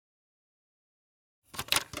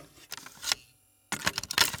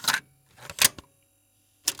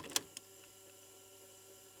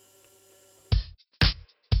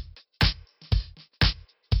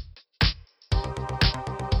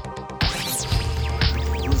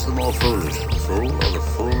some more foolish. Fool or the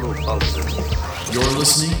fool of politics. You're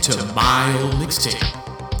listening to my old mixtape.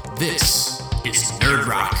 This is Nerd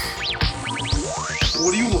Rock.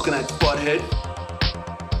 What are you looking at, butthead?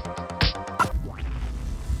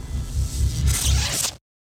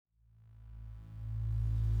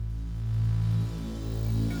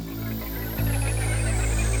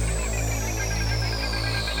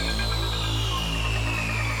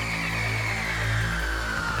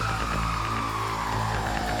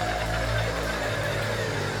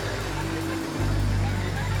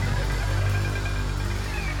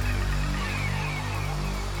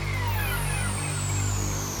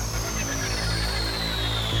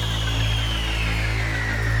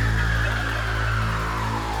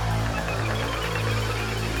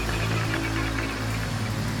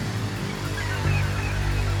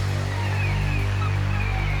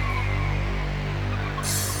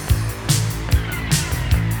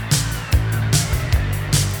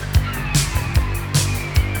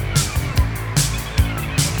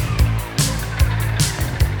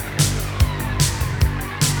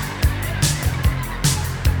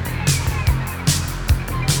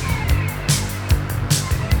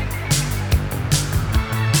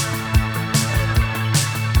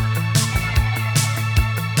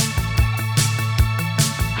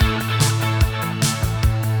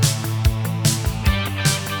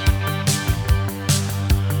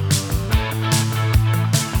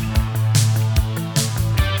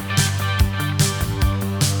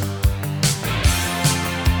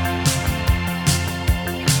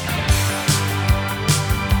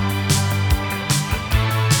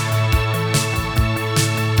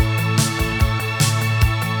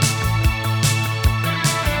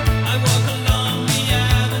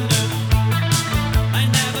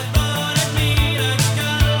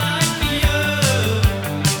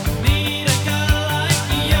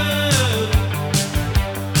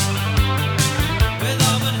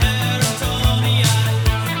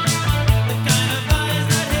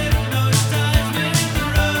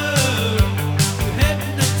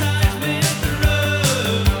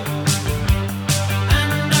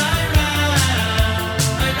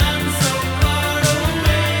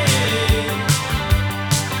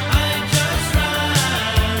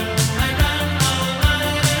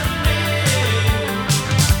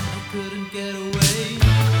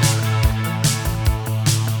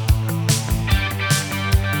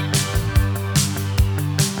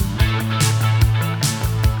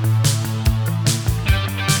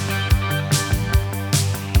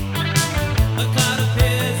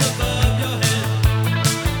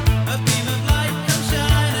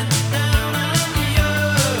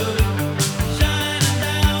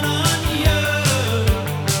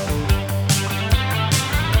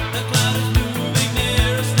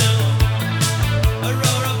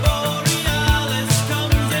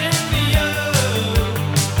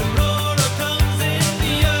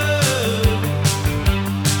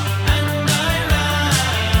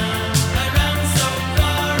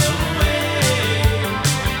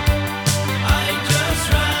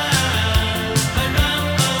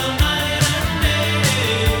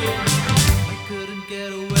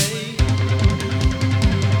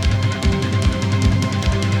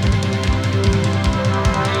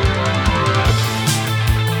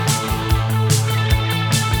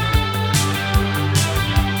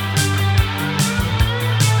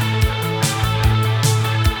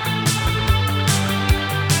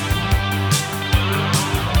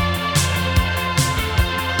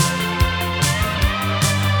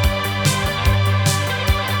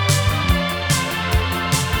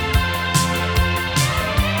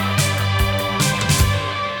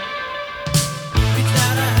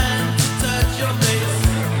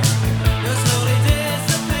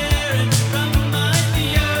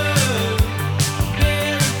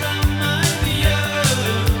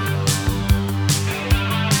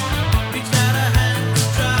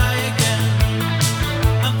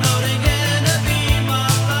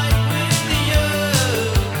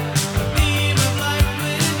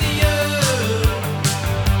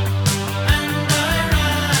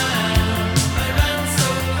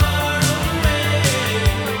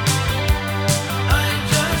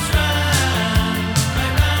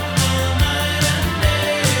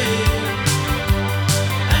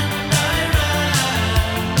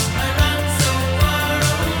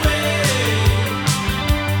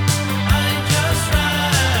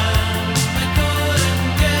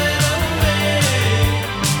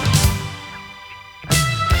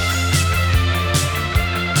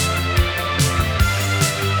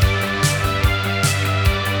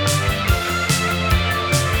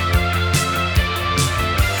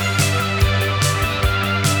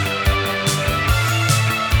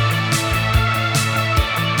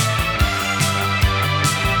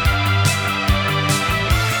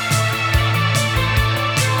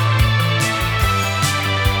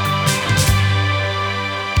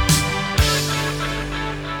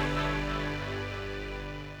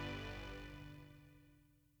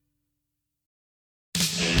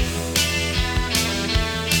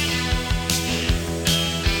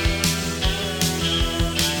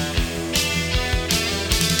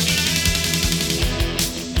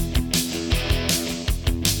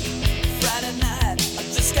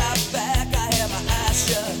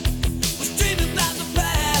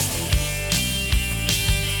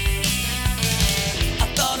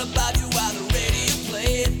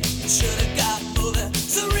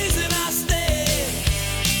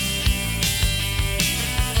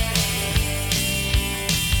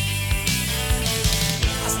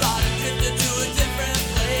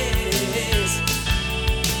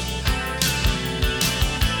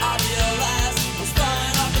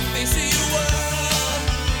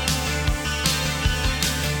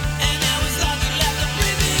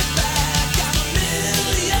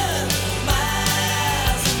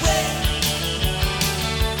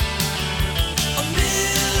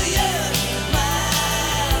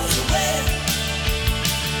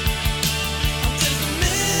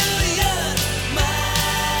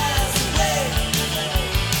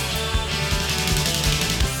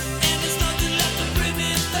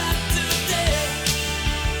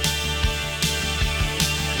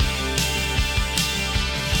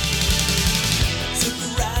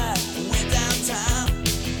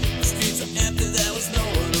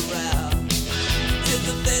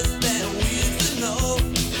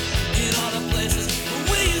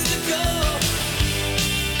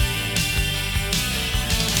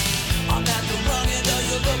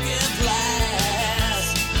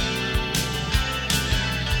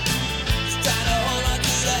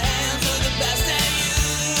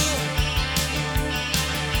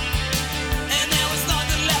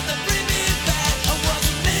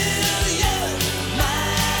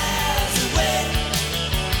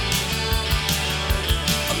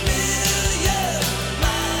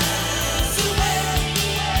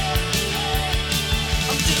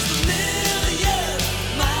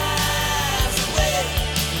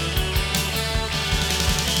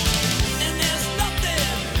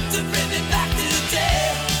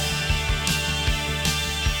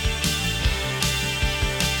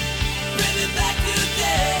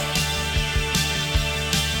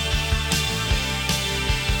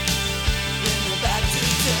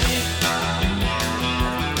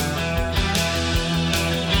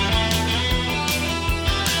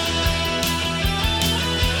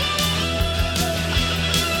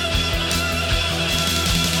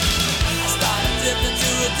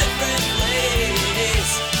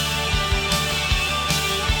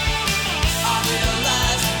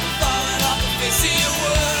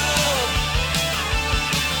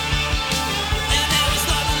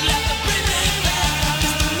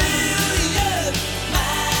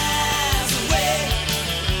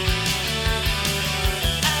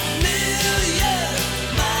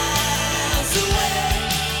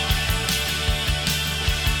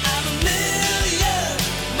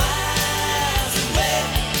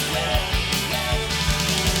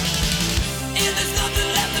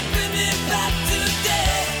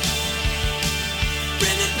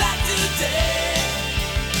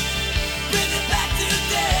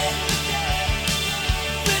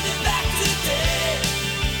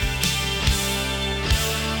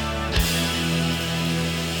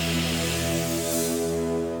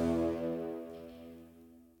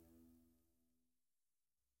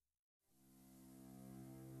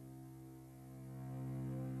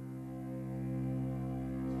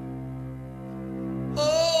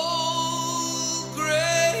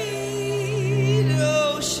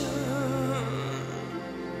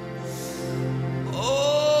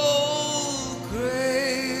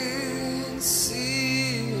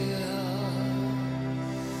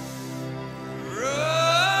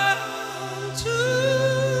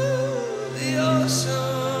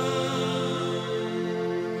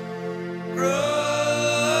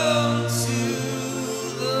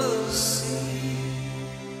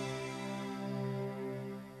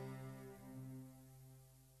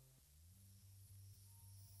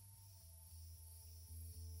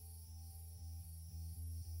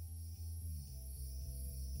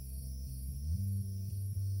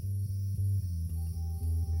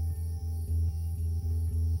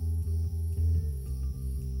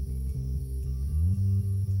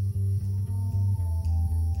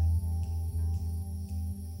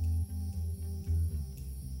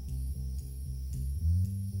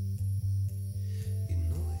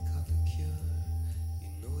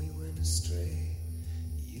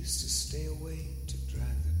 used to stay awake to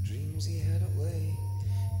drag the dreams he had away.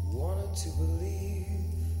 He wanted to believe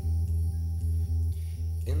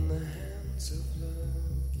in the hands of love.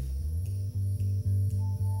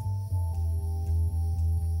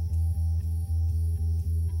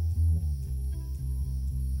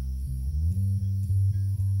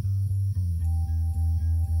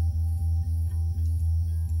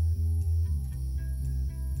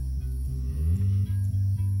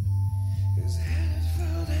 His head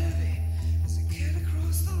felt heavy as he came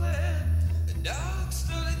across the land. The dog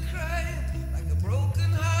started crying like a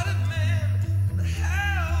broken-hearted man in the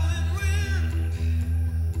howling wind.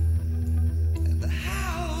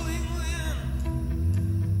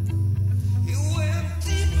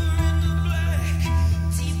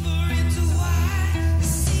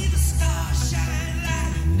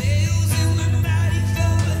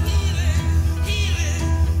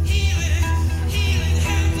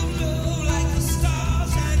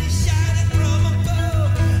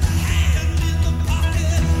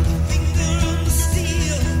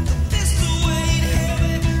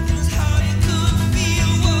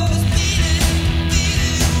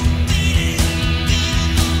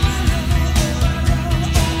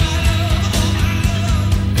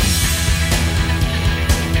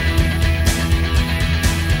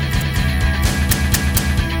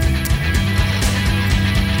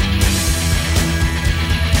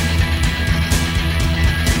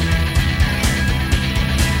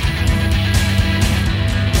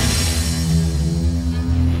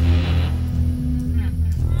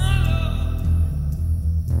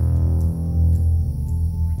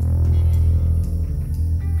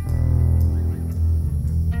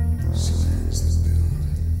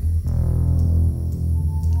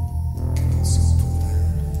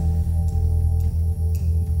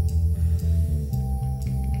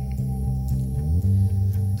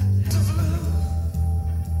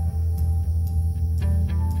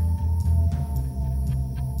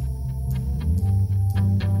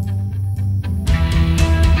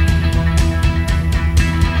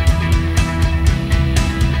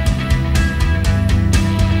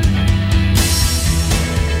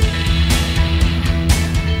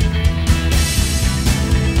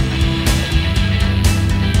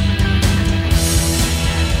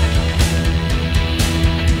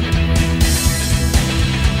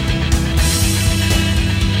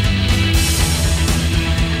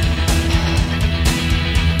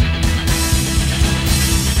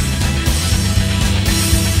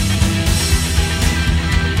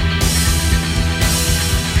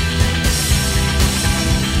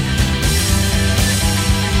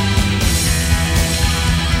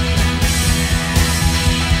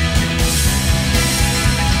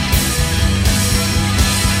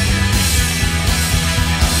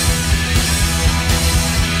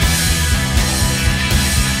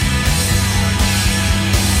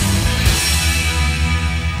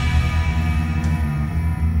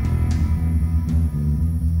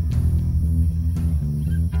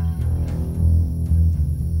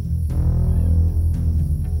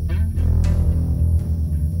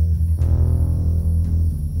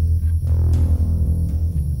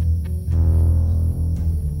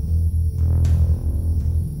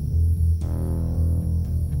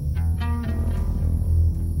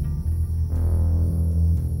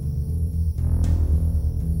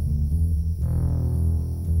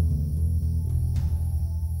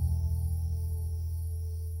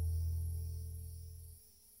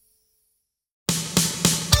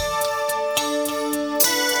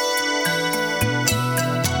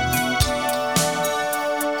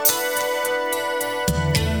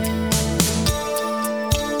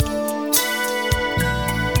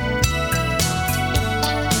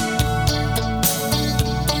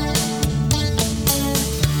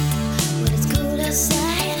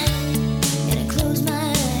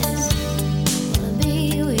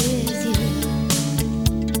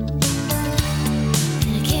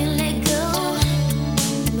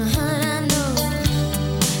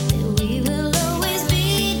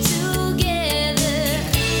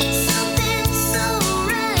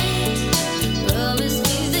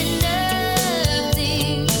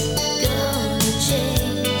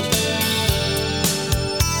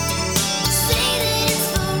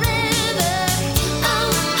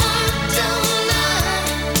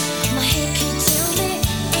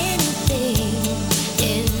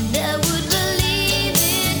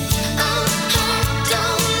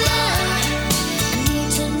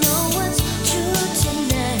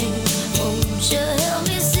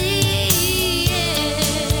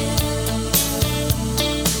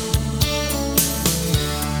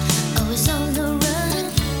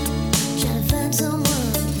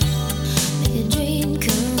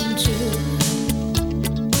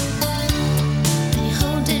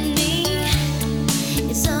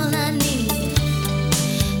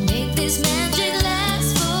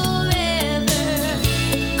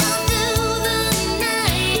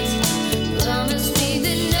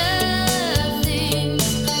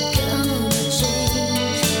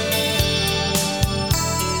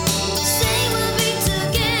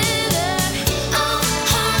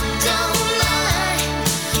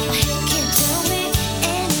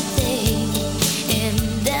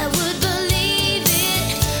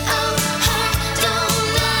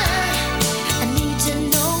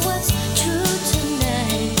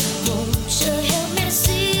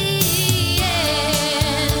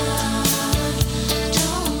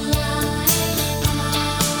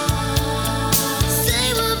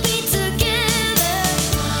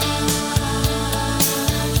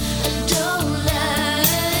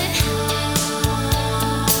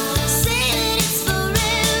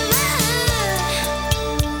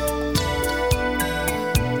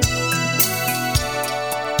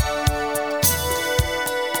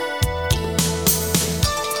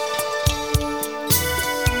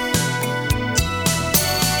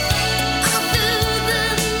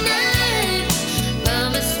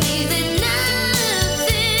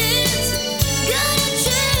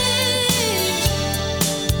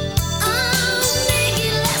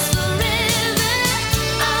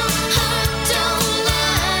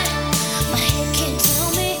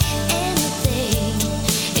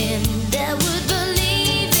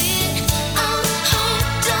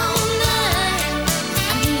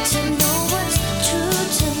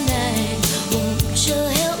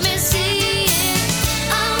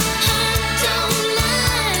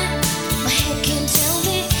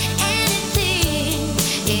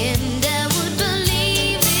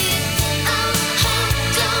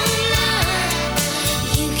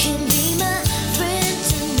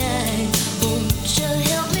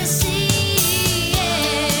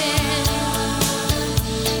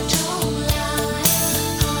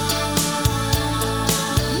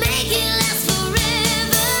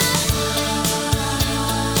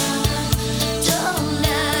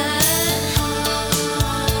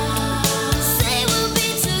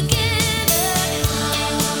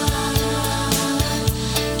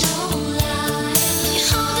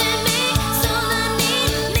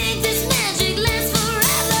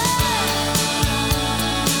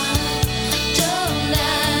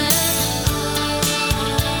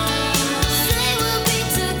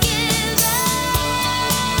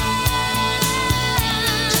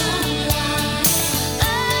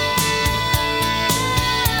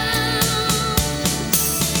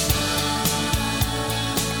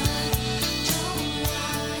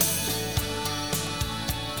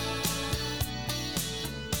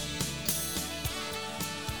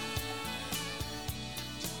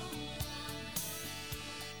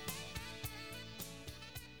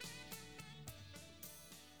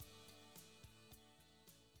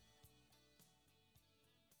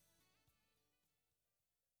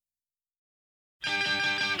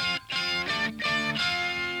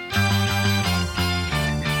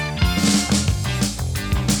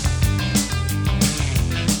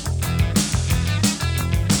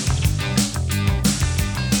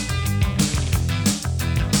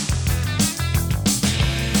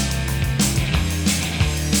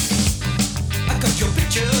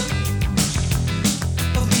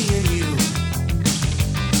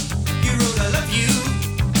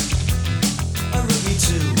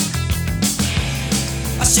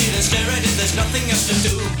 there's nothing else to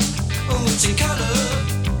do. Oh, it's in color.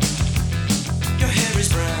 Your hair is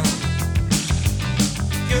brown.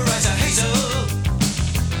 Your eyes are hazel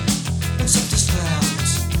and soft as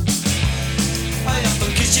clouds. I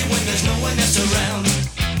often kiss you when there's no one else around.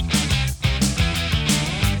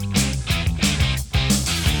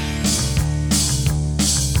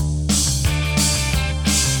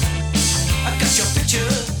 I got your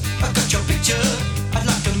picture. I'd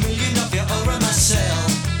like a million of you all around my cell.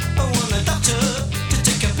 I want a doctor to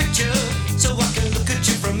take a picture so I can look at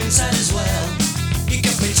you from inside as well. You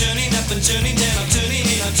got me turning up and turning down. I'm turning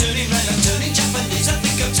in, I'm turning right, I'm turning Japanese. I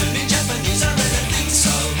think I'm turning Japanese, I really think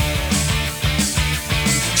so.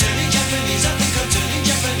 Turning Japanese, I think I'm turning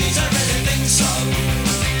Japanese, I really think so.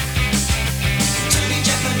 Turning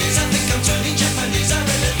Japanese, I think I'm turning Japanese, I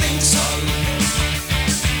really think so.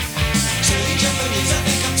 Turning Japanese, I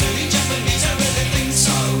think I'm turning Japanese, I really think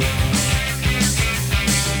so.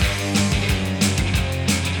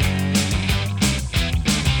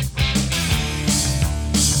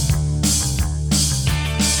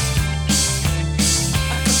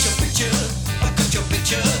 I got your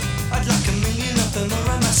picture, I'd like a million of them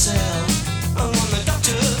around my cell. I want a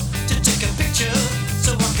doctor to take a picture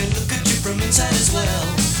so I can look at you from inside as well.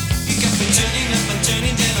 You got me turning up and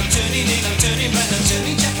turning down, I'm turning in, I'm turning right, I'm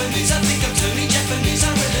turning Japanese, I think I'm turning Japanese, I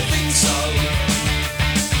really think so.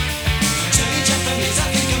 Turning Japanese, I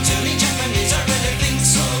think I'm turning Japanese, I really think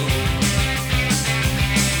so.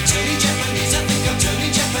 Turning Japanese, I think I'm turning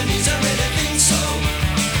Japanese, I really think so.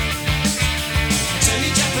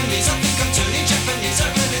 Turning Japanese, I think I'm turning Japanese, I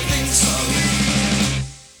really think so.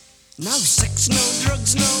 No sex, no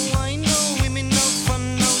drugs, no wine, no women, no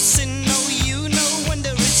fun, no sin, no you, no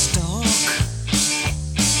wonder it's dark.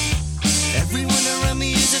 Everyone around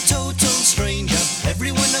me is a total stranger.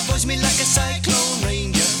 Everyone avoids me like a cyclone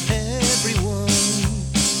ranger. Everyone.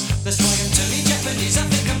 That's why I'm turning Japanese, I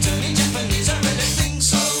think I'm turning Japanese, I really think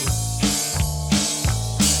so.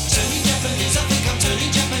 Turning Japanese, I think I'm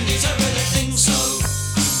turning Japanese, I really think so.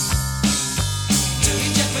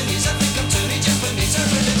 Turning Japanese, I think I'm turning Japanese, I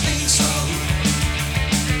really think so.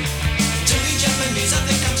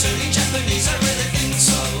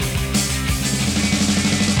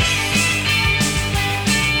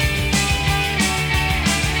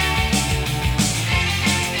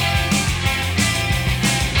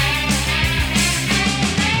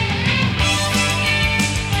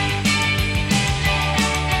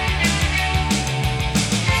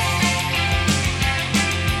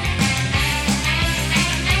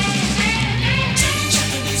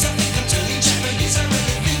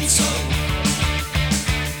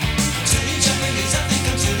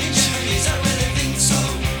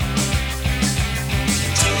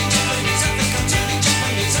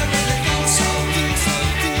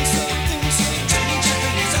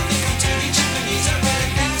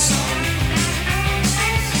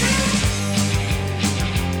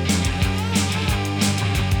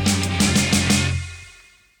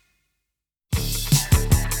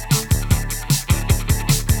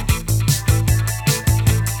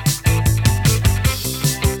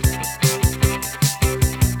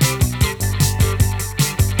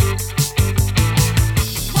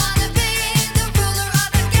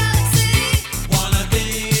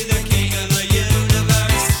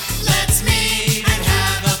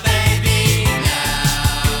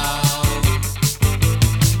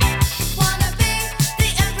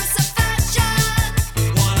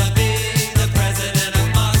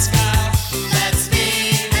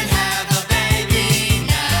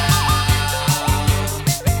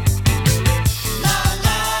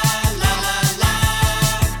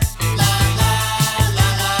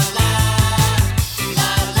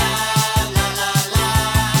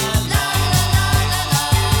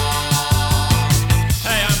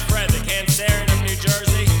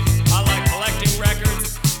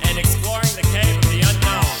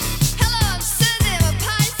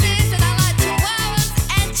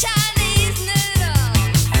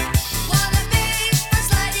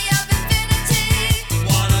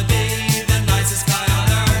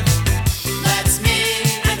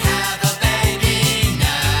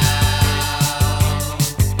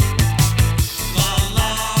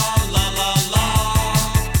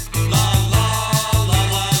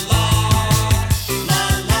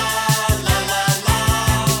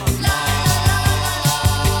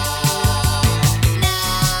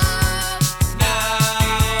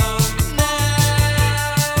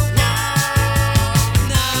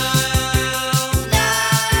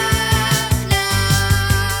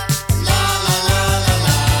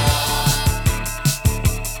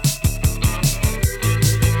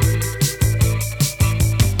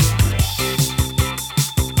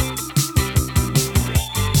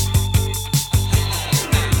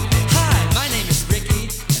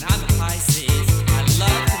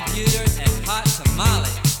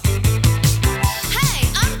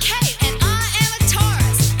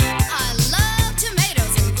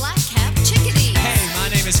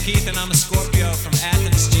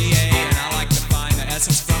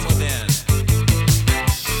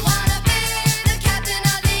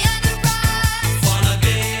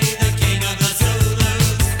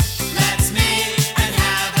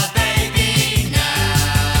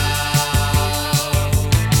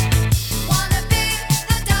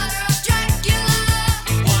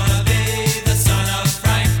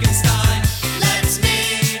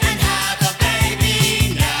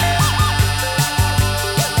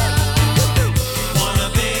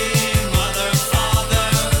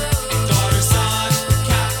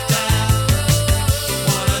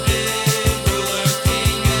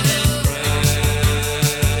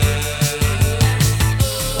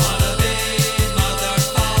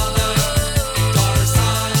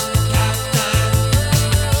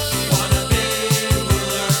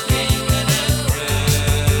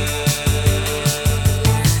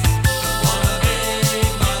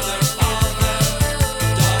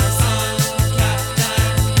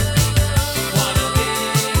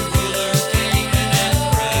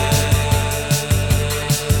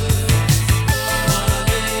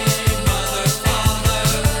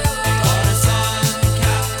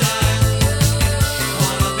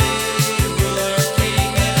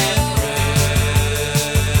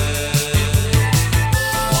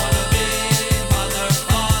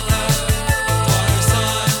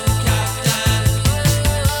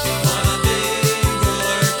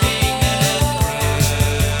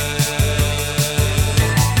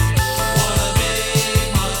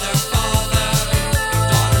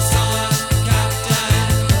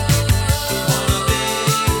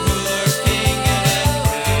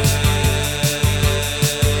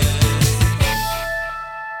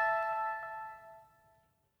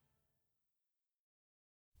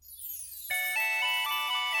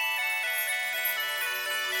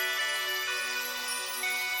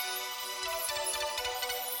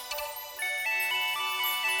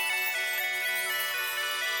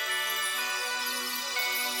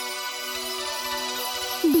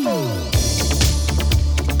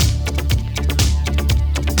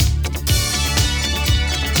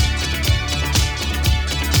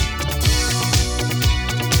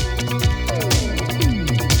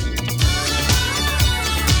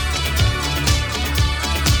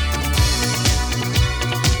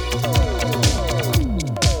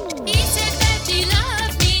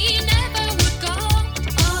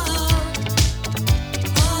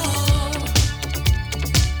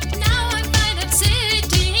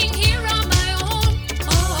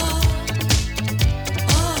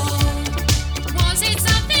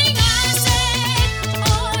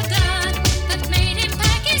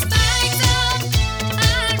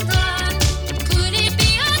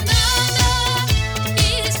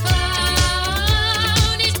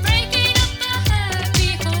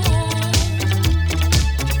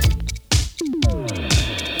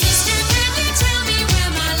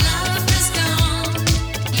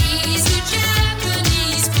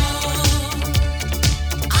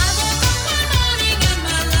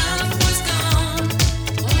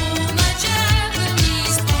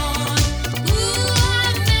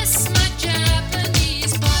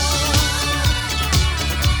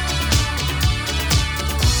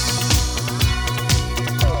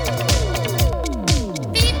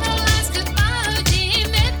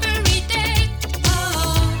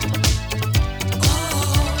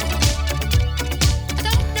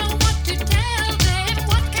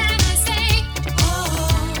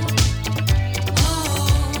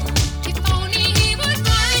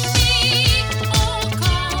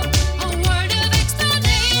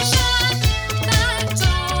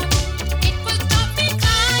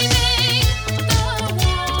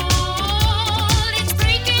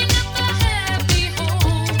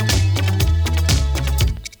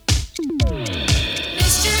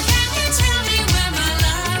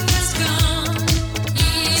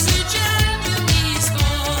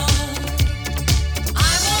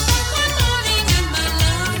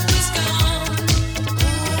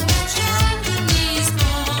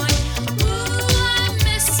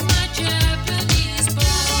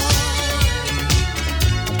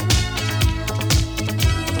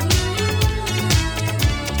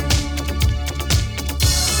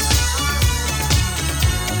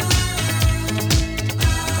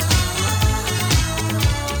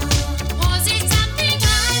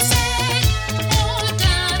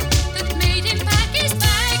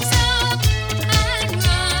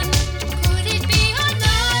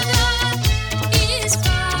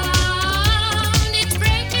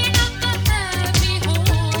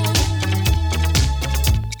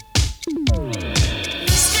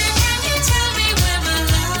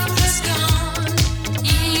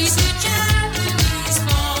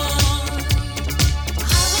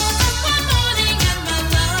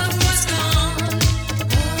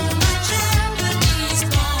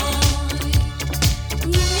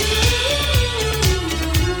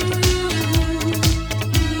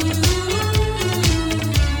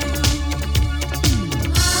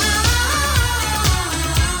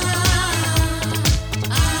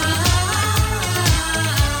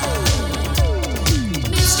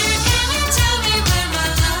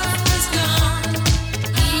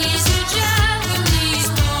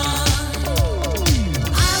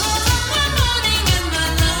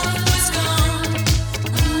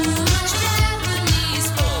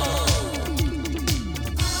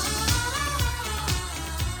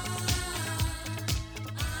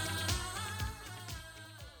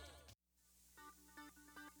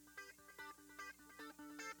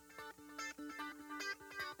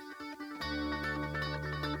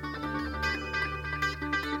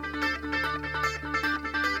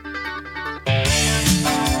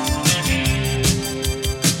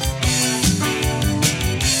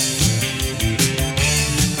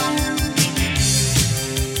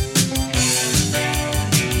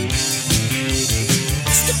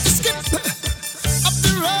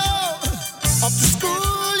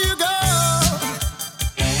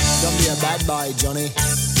 boy, Johnny.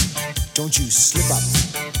 Don't you slip up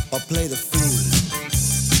or play the fool.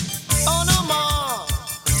 Oh no more,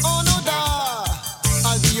 oh no da,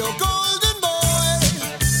 I'll be your golden boy.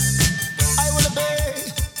 I will obey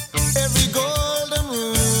every golden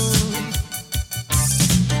rule.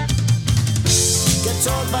 Get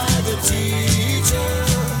told by the teacher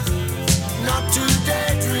not to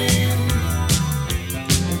daydream.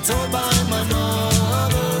 Told by my mother.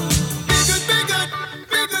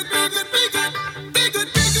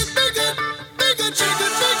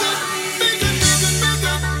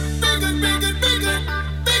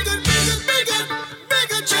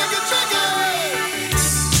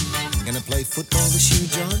 Football with you,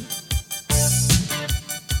 John?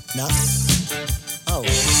 No?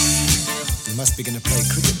 Oh. must be gonna play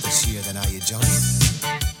cricket this year then, are you, Johnny?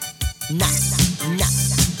 Nah.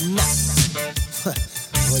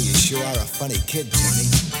 Well, you sure are a funny kid, Johnny.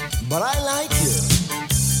 But I like you.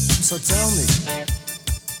 So tell me,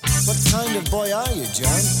 what kind of boy are you,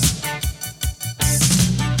 John?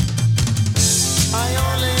 I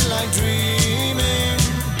only like dreaming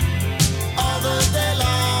all the day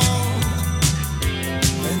long,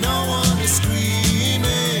 and no one is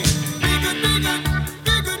screaming. Bigger, bigger,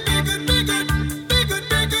 bigger, bigger, bigger, bigger,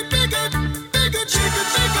 bigger, bigger, bigger, chicken,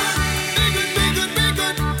 bigger, bigger, bigger, bigger,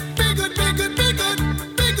 bigger, bigger, bigger,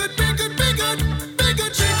 bigger, bigger, bigger, bigger,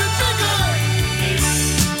 chicken, bigger.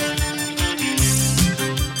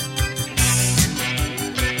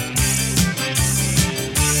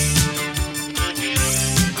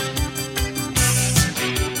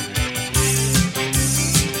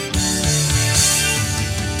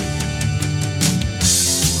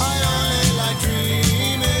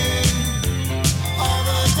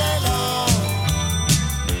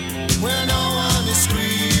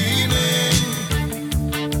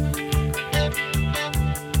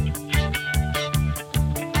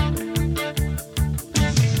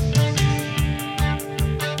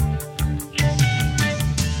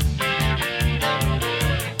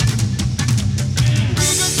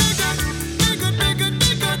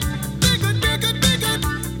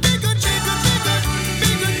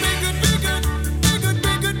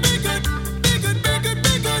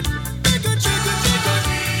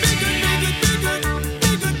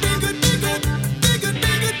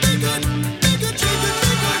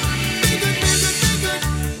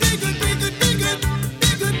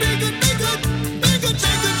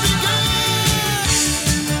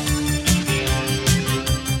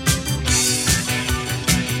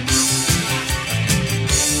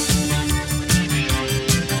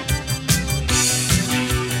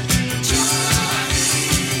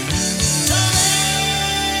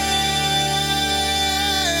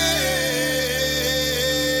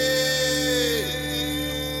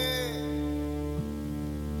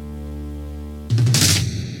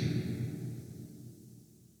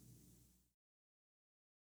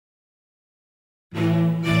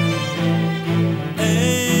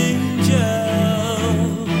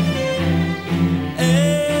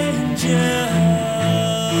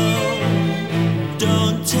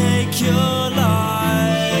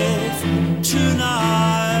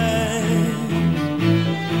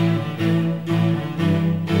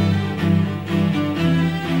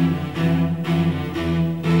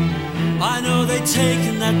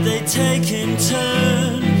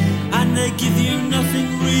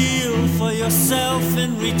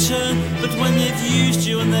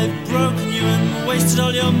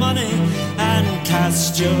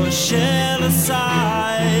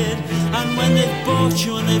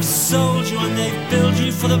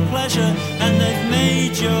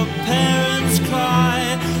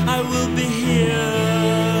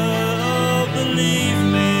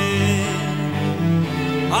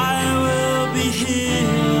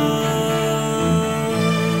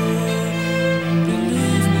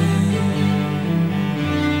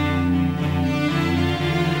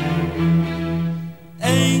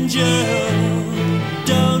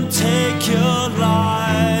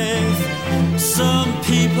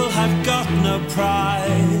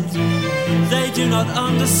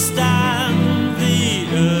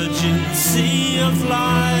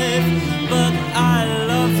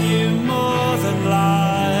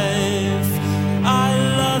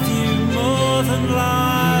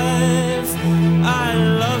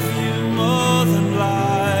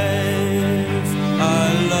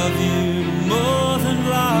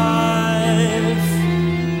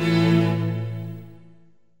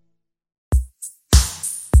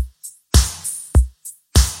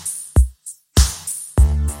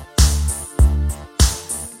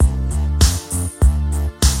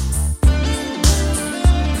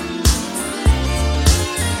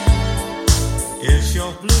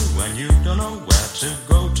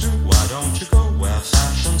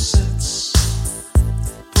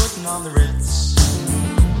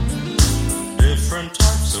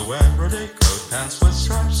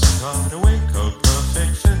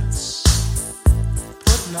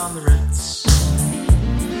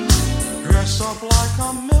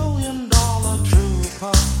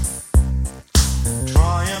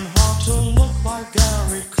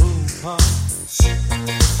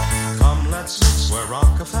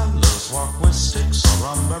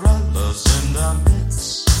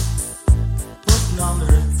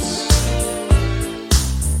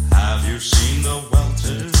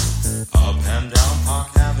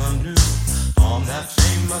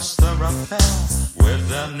 With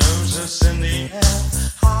their noses in the air,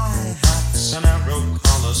 high hats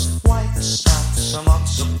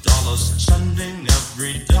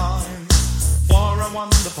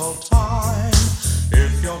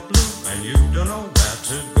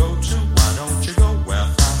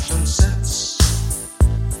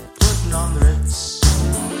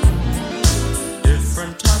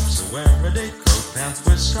holiday coat, pants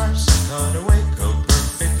with stripes and cutaway coat,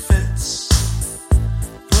 perfect fits.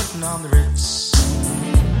 Putting on the Ritz.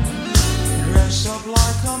 Dressed up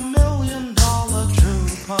like $1 million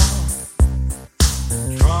trooper.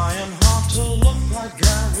 Trying hard to look like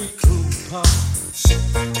Gary Cooper.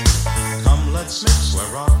 Come, let's mix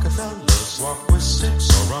where Rockefellers walk with sticks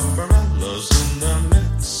or umbrellas in their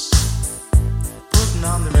midst. Putting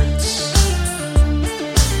on the Ritz.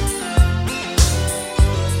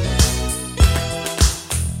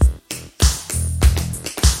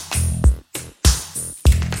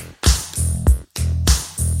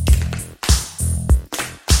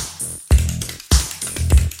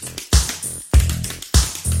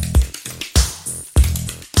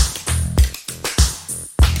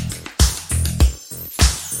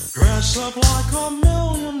 Dress up like $1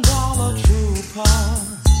 million trooper.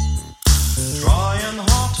 Trying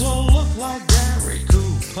hard to look like Gary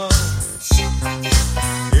Cooper.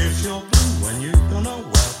 If you're blue and you don't know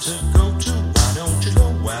where to go to, why don't you go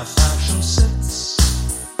where fashion sits?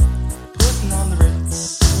 Putting on the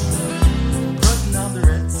Ritz. Putting on the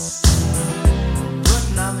Ritz.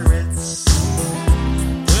 Putting on the Ritz.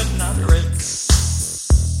 Putting on the Ritz.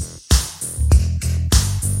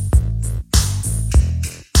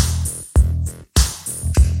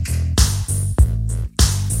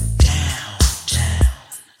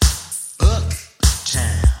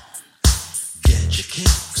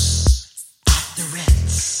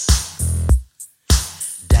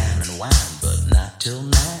 Till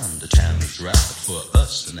now, the time is right for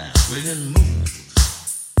us tonight. We can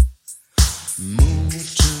move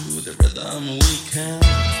to the rhythm we can.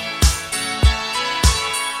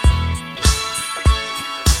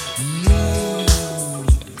 Move,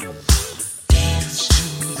 dance to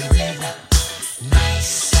the rhythm,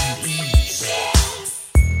 nice and easy.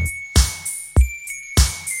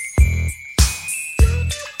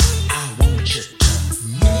 I want you to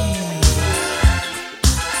move.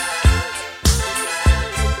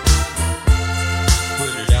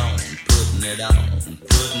 Putting it on,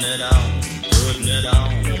 putting it on, putting it on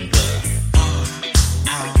the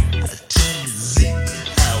R-I-T-Z.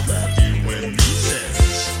 How about you and me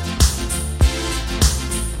says?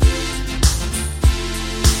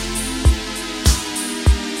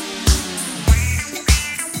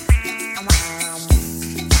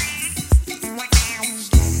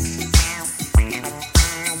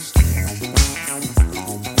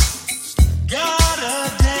 Gotta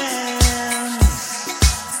dance.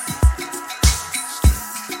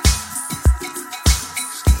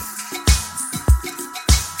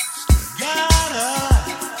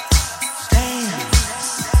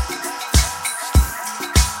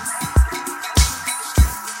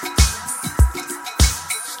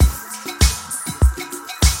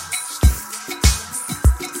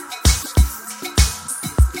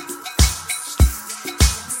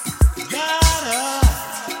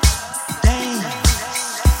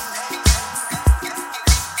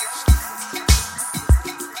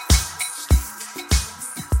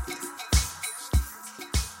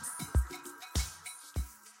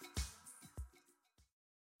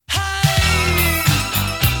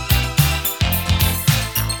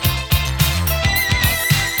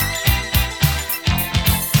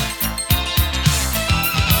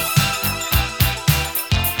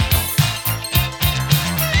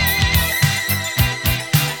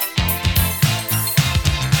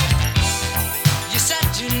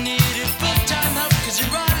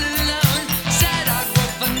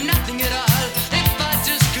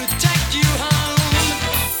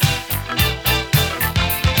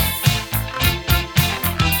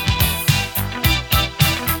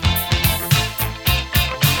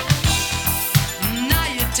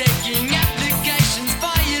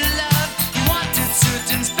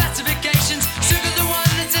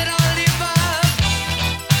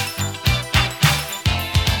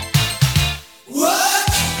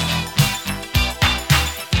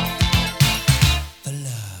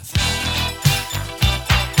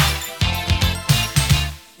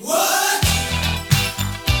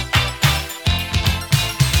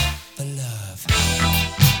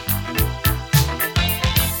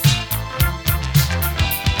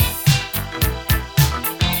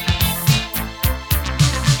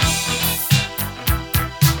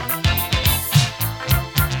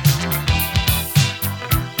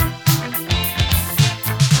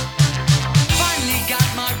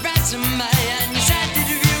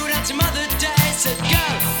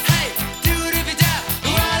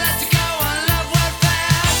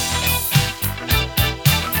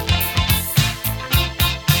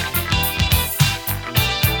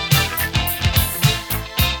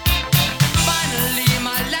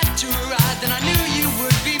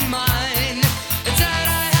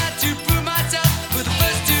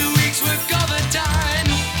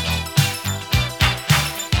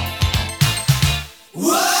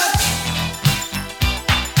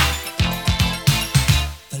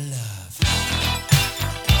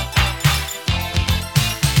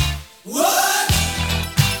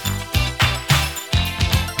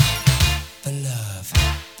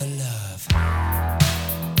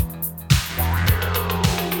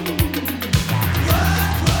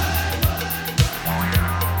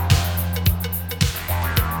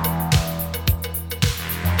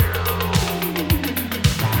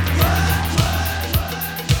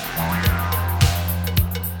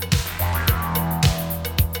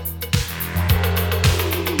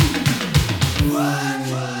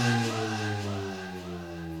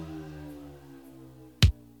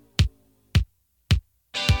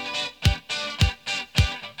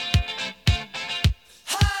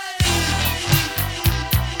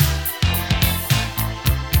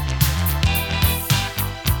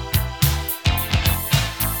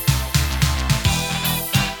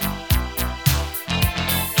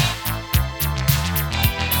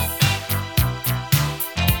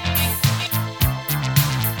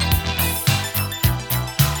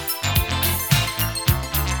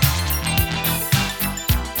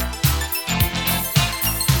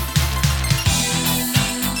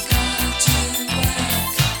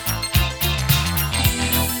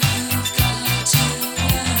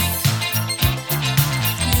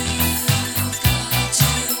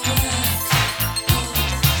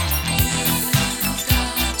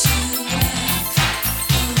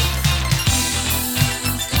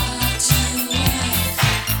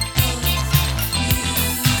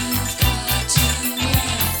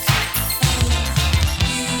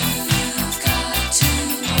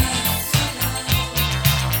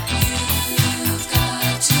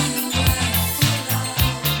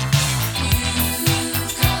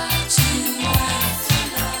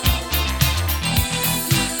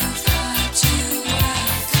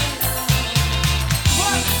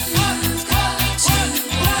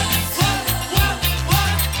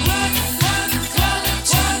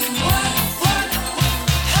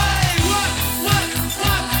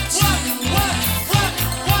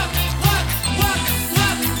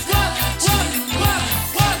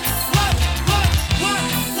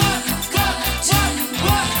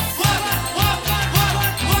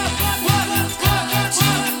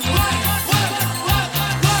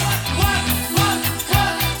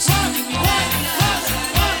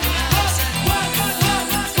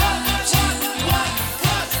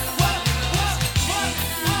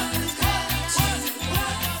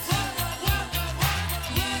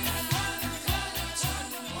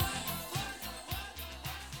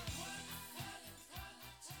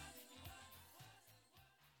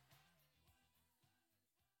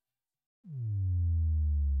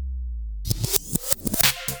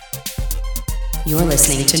 You're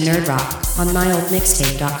listening to Nerd Rock on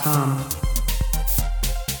myoldmixtape.com.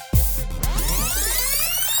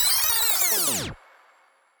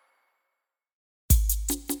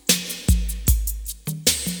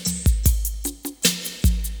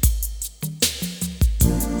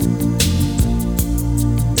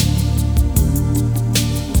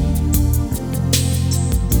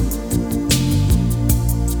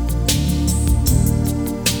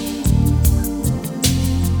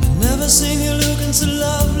 Seen you looking so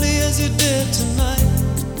lovely as you did tonight.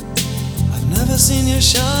 I've never seen you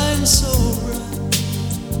shine so bright.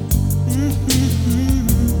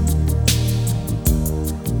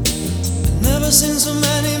 I've never seen so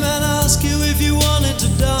many men ask you if you wanted to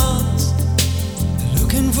dance. They're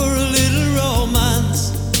looking for a little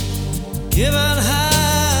romance, given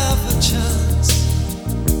half a chance.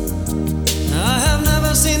 I have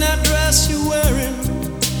never seen that dress you're wearing,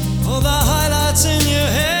 or the highlights in your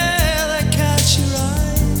hair.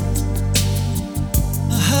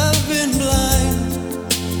 I've been blind,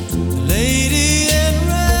 the lady in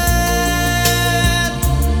red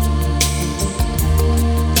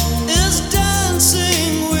is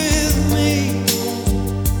dancing with me,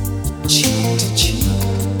 cheek to cheek.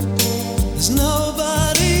 There's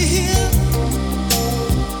nobody here,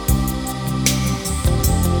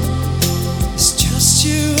 it's just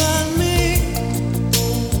you and me.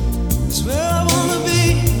 It's where I wanna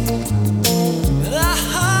be, but I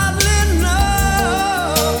hardly know.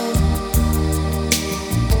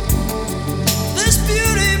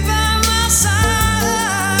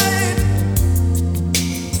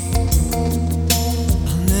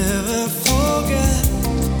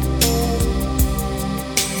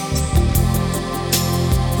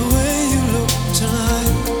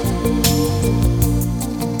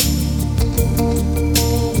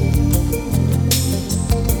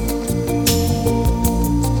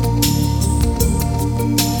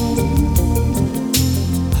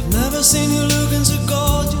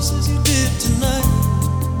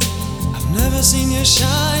 Seen you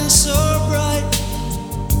shine so bright.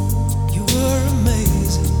 You were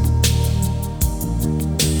amazing.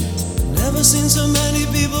 Never seen so many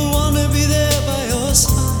people wanna be there by your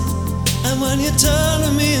side. And when you turn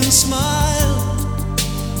to me and smile,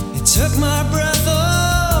 it took my breath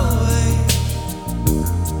away.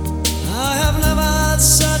 I have never had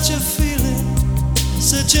such a feeling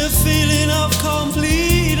of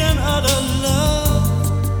complete and utter love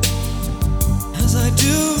as I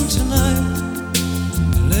do tonight.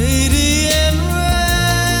 Lady in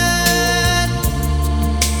red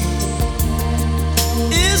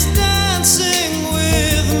is dancing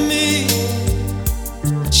with me,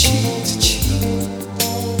 cheek to cheek.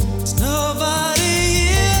 There's nobody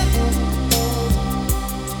here,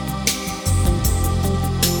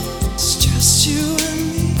 it's just you and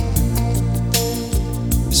me.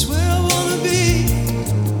 It's where I wanna be,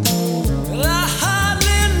 but I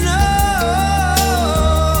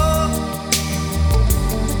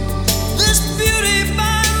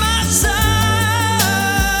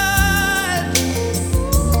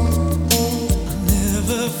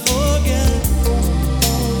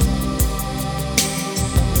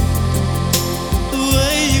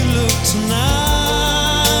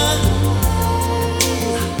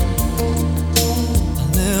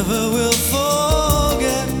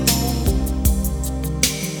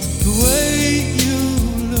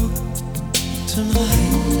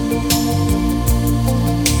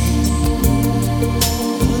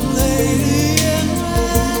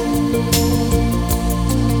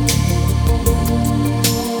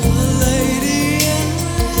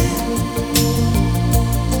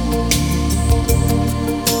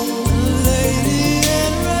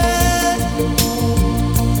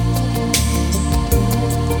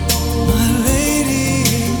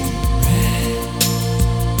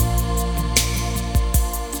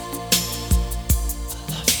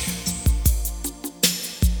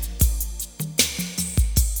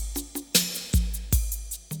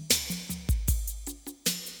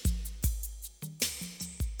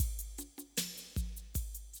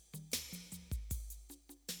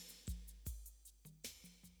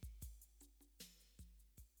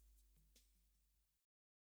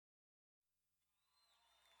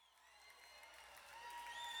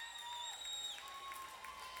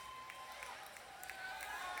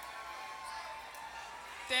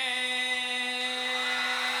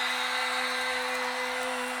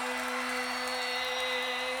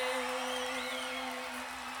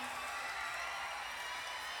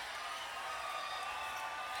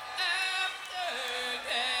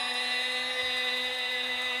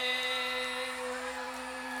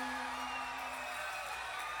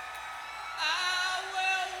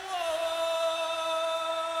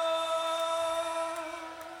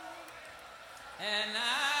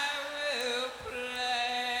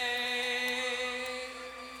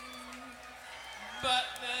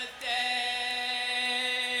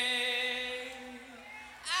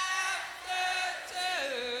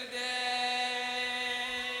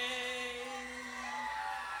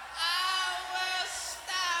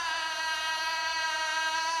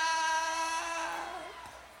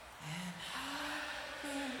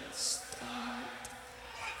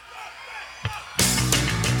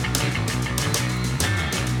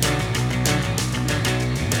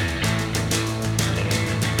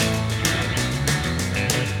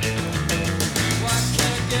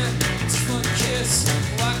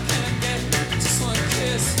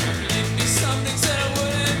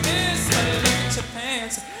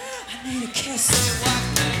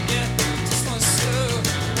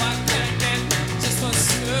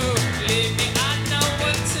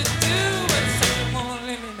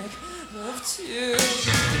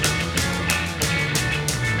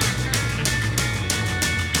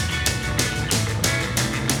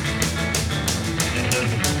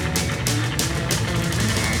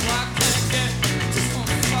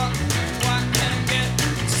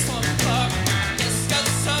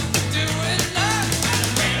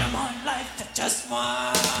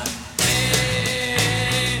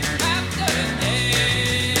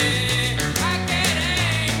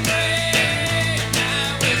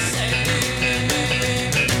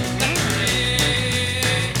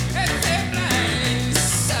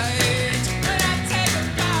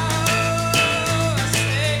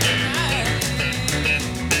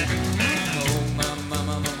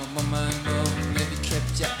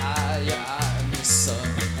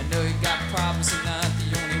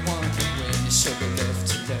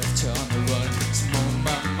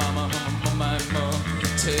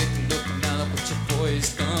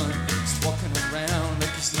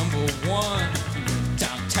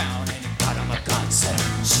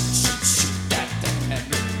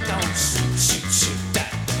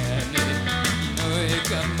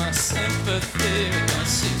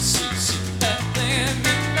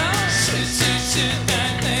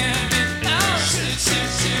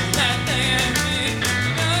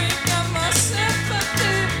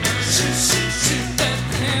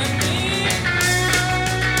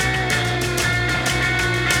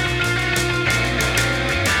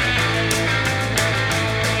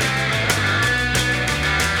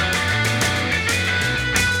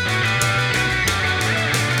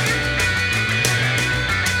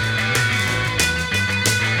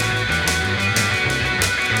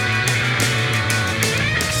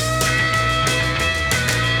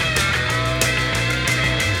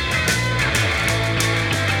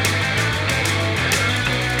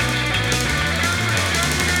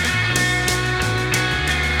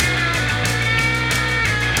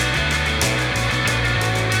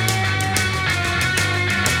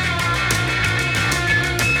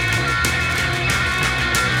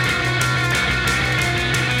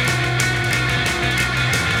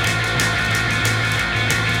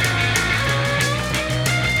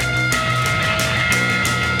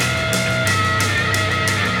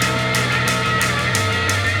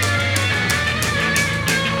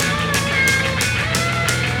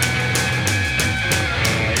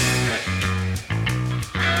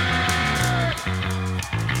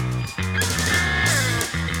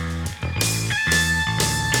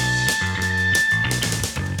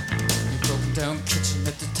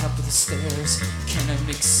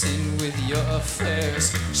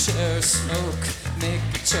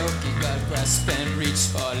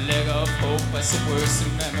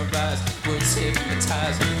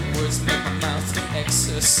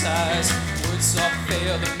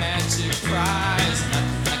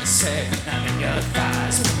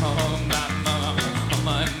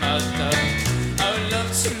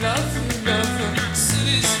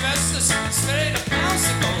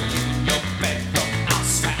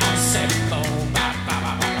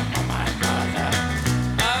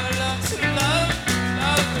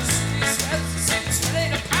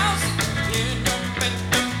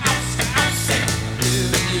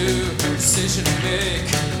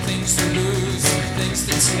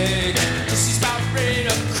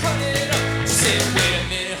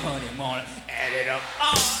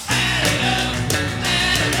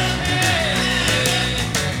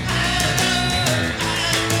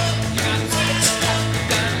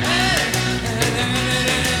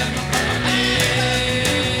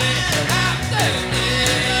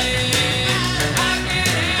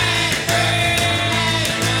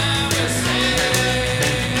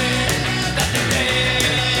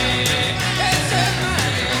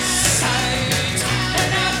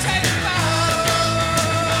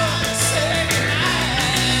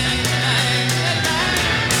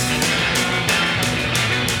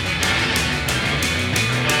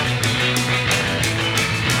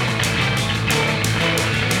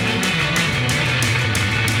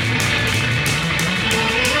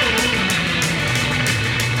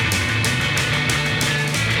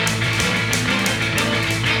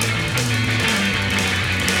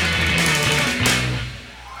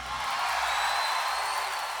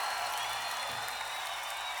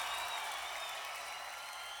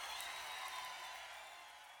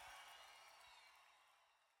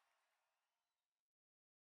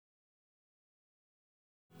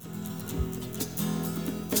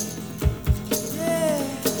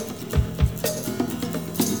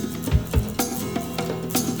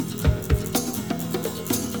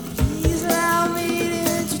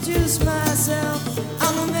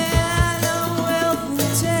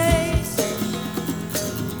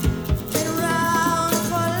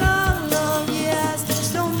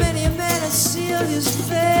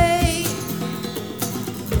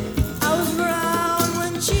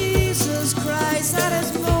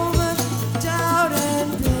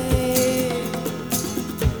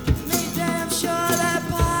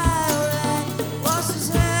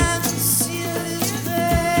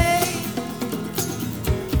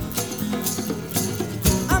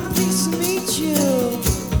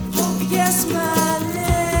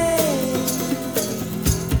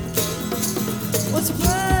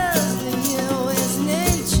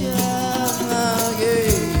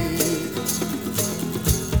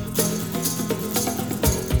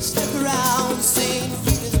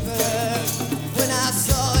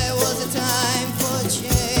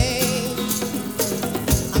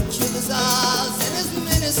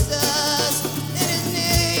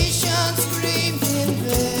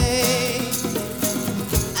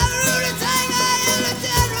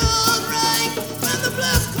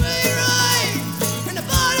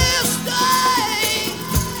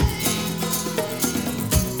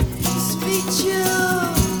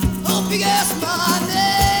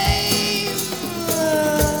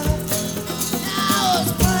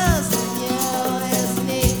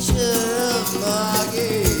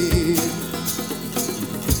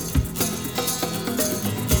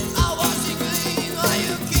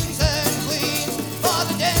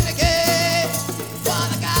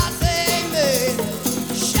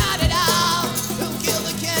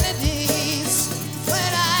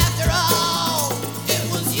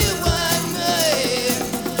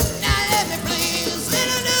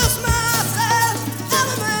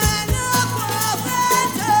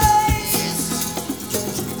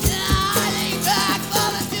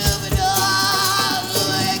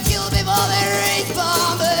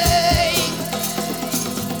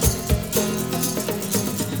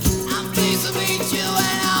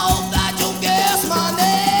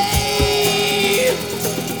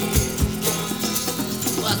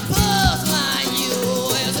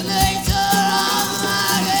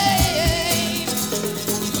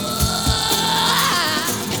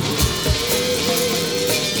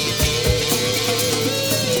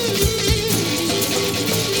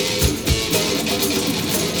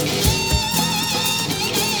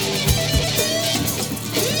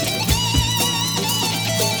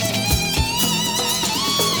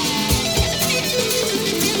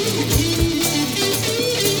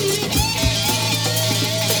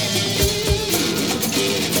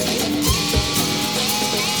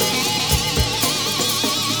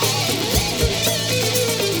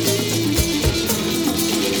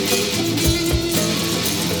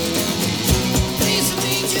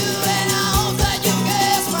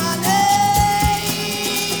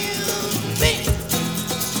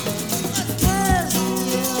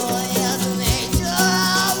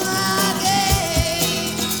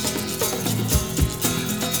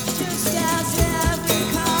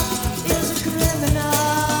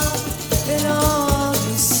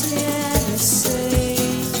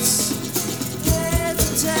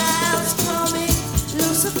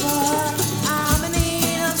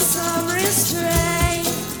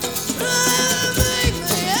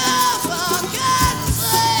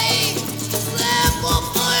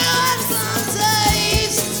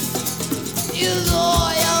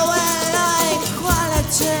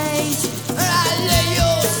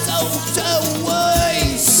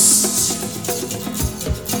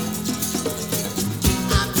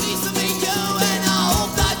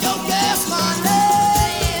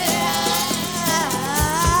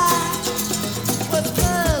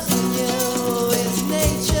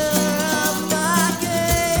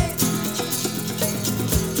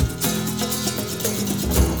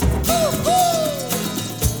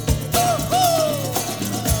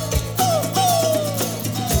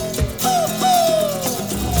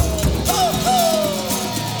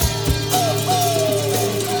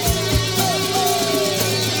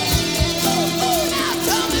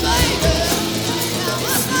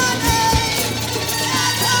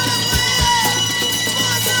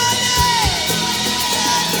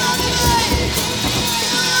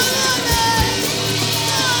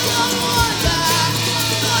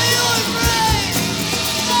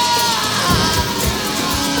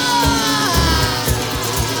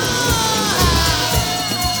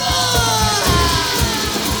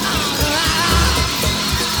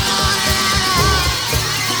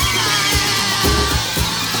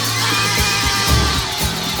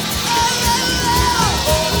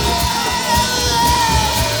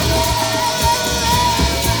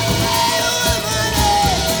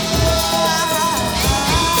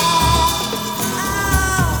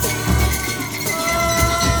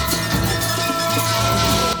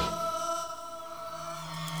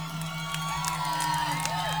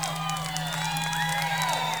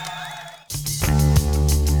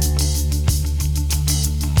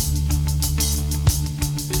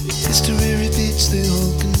the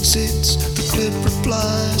whole conceits. The clip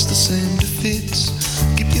replies, the same defeats.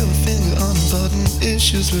 Keep your finger on important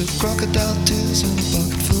issues with crocodile tears and a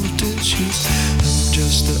pocket full of tissues. I'm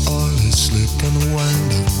just the oily slip on the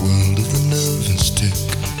wind-up world of the nervous tick.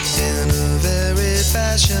 In a very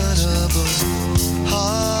fashionable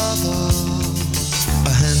harbor,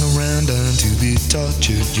 I hang around and to be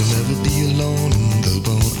tortured. You'll never be alone in the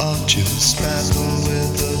bone arches. Battle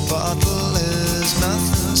with the bottle is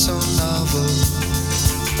nothing so novel.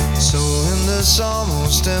 So in this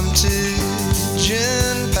almost empty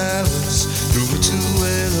gin palace, through a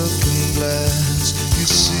two-way looking glass, you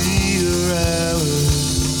see her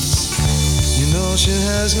hours. You know she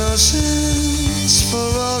has no sense for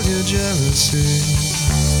all your jealousy.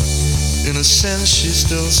 In a sense she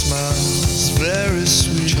still smiles, very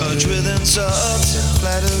sweet, charged with insults and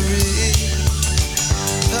flattery.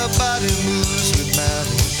 Her body moves with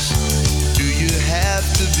malice. Do you have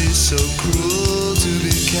to be so cruel to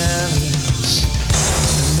be callous?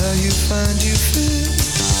 And now you find you fit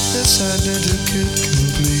this identical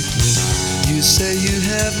completely. You say you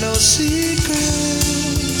have no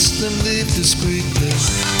secrets, then leave discreetly.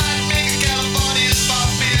 California's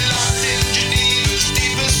Bobby locked in Geneva's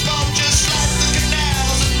deepest vault, just like the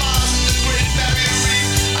canals of Mars and the Great Barrier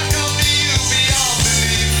Reef. I come to you beyond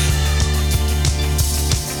belief.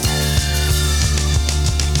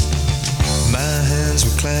 My hands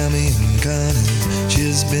were clammy and cunning.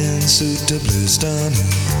 She's been suitably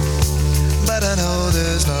stunning, but I know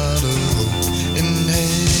there's not a hope in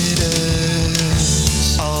Hades.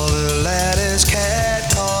 All the lattice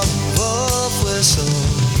cat talk, wolf whistle,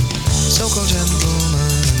 so-called gentlemen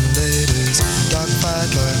and ladies, dog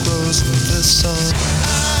fight like rose and thistle.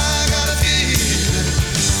 I got a feeling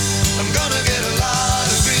I'm gonna get a lot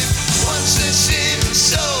of grief. Once it seemed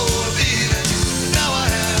so appealing, now I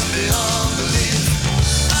am beyond belief.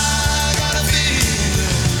 I got a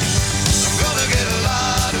feeling I'm gonna get a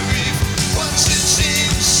lot of grief. Once it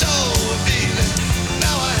seemed so appealing.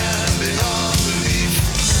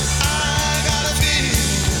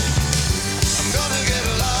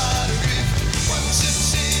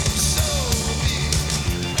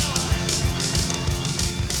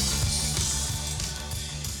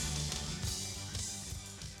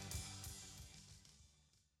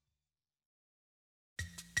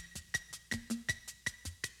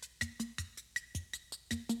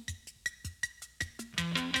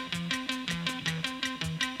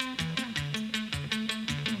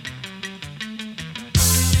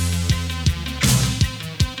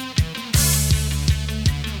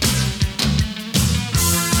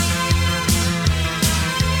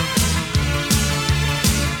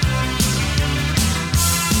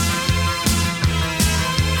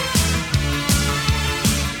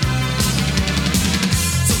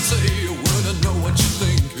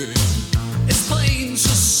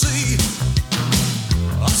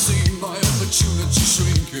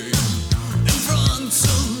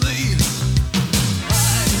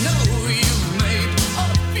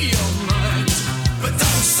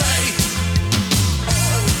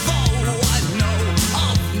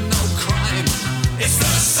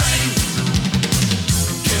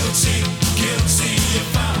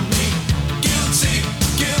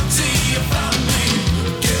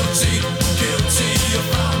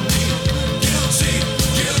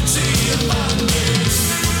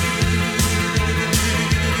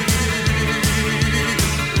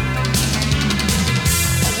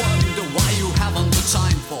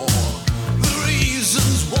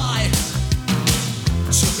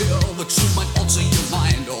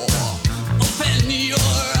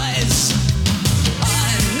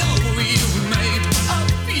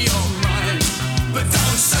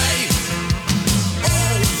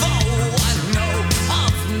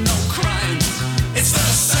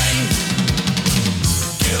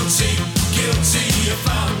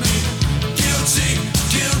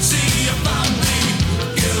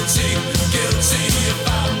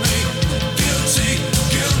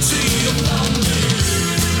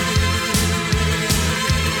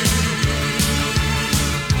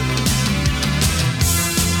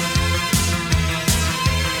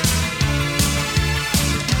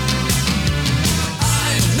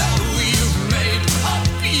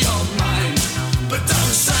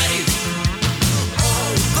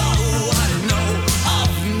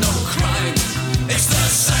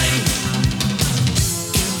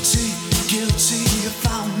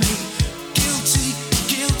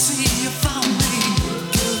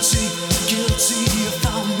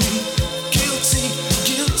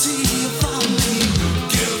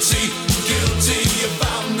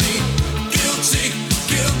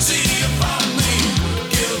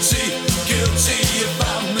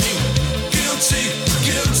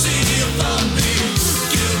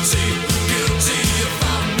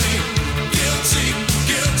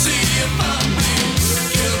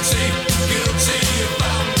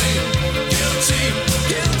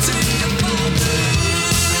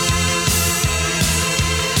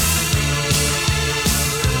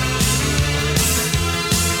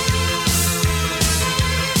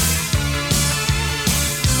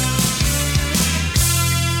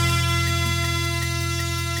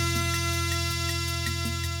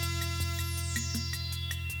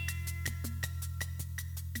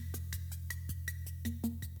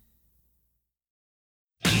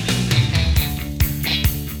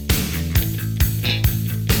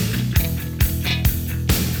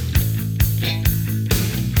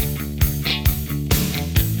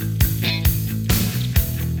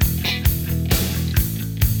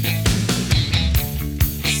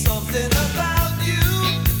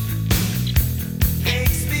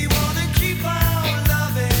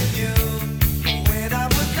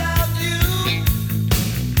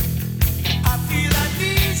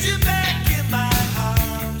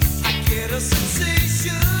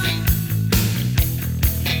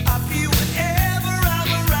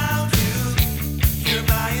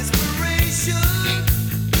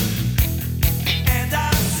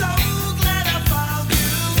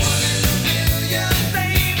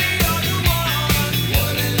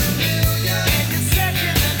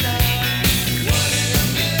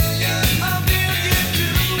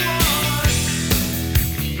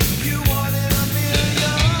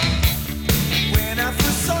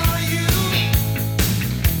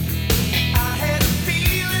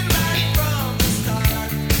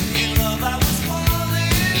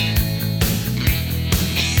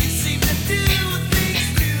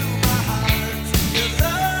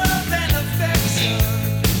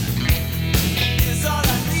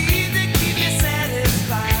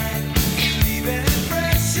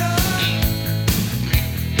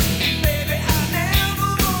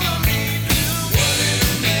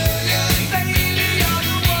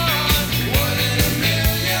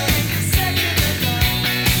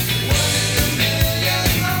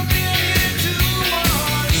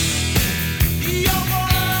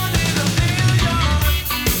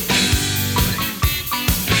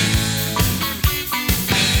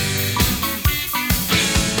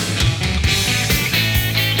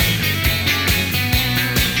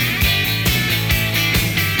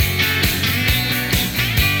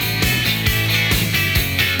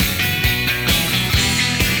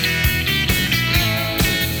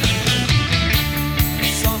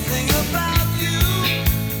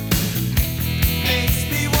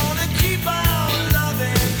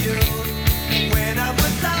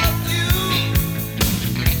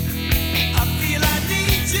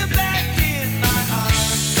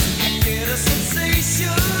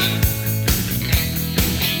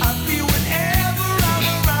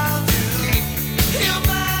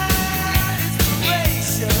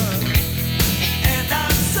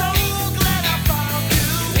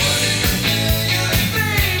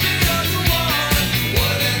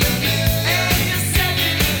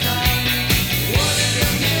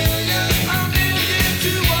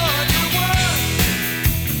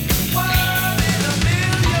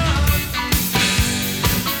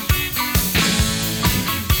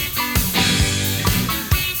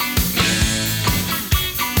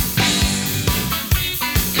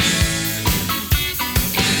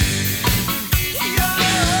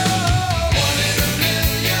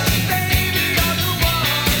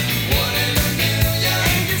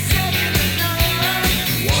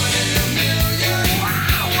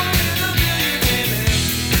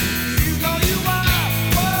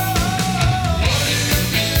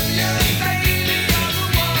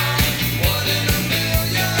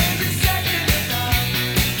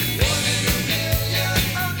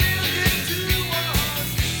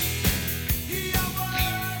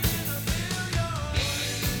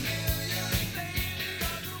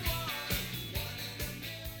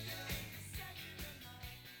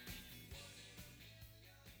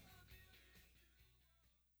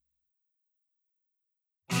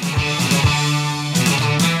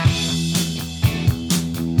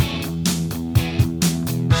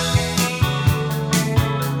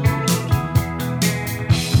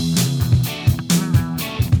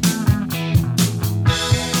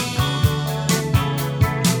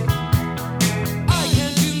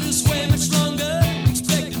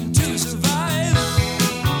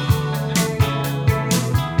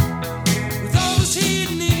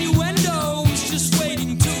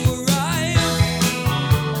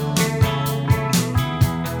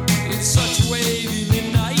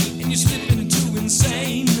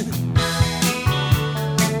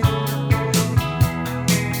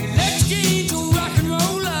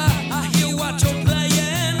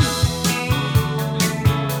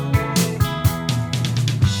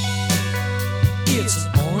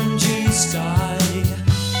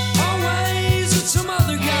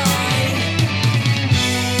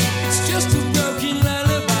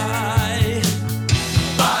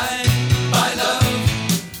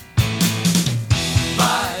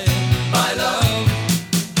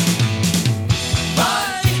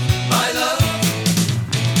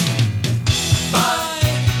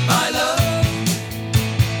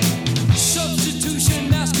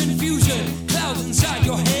 clouds inside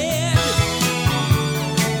your head,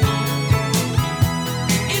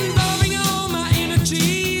 involving all my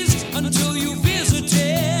energies until you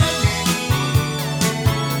visited.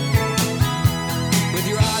 With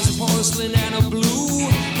your eyes of porcelain and a blue,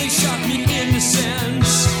 they shocked me into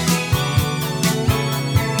sense.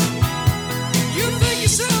 You think you're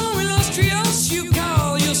so illustrious, you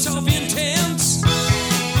call yourself intense.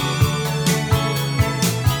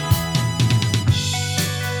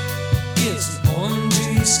 It's an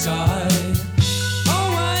orangey sky.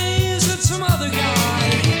 Always it's some other guy.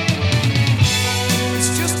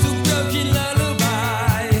 It's just a broken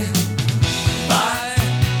lullaby. Bye,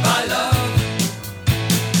 bye love.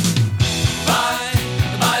 Bye,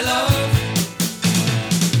 bye love.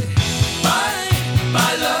 Bye,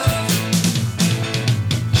 bye love.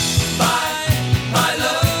 Bye, bye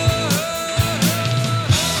love.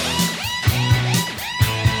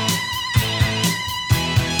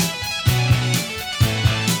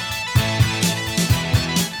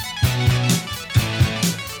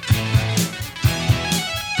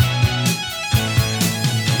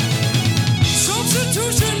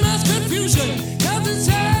 Substitution, mass confusion, comes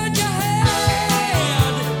inside your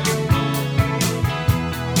head.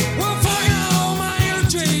 We'll fire all my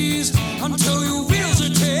energies until you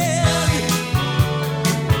visited.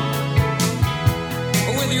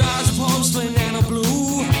 With your eyes of porcelain and a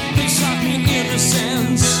blue, they shock me into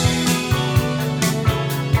sense.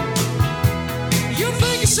 You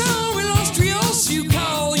think you're so illustrious, you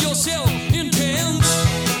call yourself intense.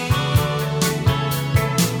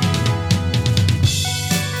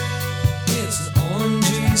 It's an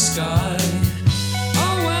orangey sky.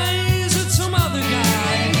 Always it's some other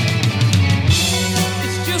guy.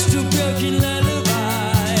 It's just a broken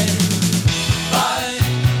lullaby. Bye,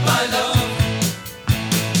 bye love.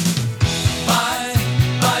 Bye,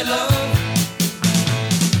 bye love.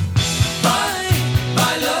 Bye,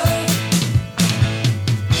 bye love.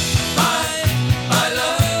 Bye, bye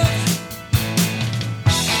love.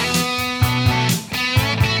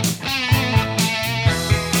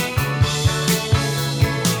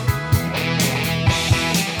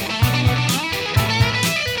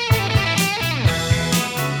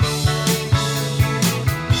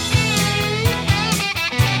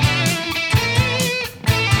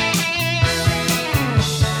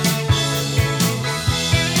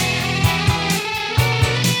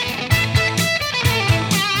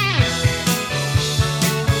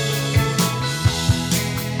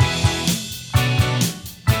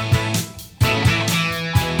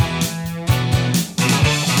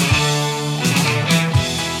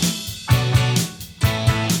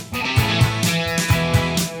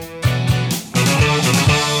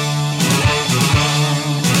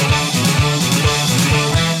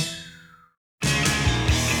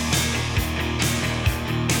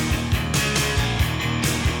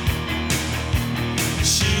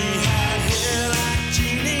 She had hair like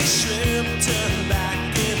Jeannie Shrimpton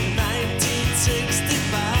back in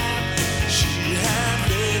 1965. She had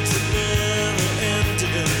legs that never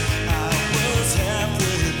ended. I was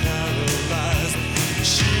halfway paralyzed.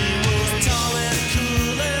 She was tall and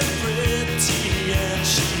cool and pretty, and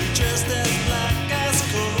she dressed as black as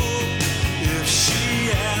coal. If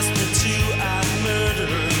she asked me to, I'd murder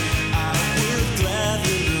her. I would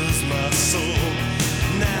gladly lose my soul.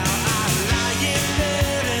 Now I lie in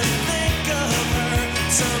bed and think of her.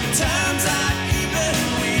 Sometimes I even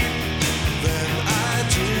weep. Then I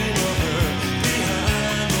dream of her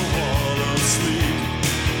behind the wall of sleep.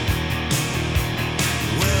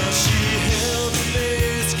 Well, she held a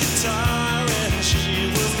bass guitar and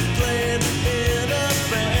she was playing in a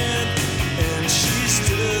band, and she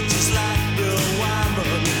stood just like Bill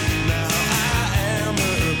Wyman. Now I am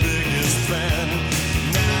her biggest fan.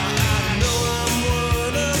 Now I know I'm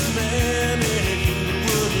one of many who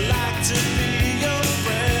would like to be your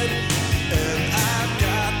friend, and I've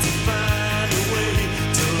got to find a way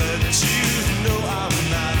to let you know I'm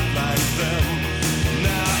not like them.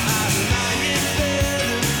 Now I lie in bed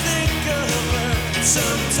and think of her.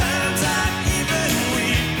 Sometimes I even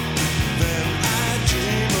weep. Then I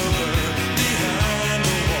dream of her behind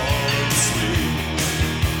the wall of sleep.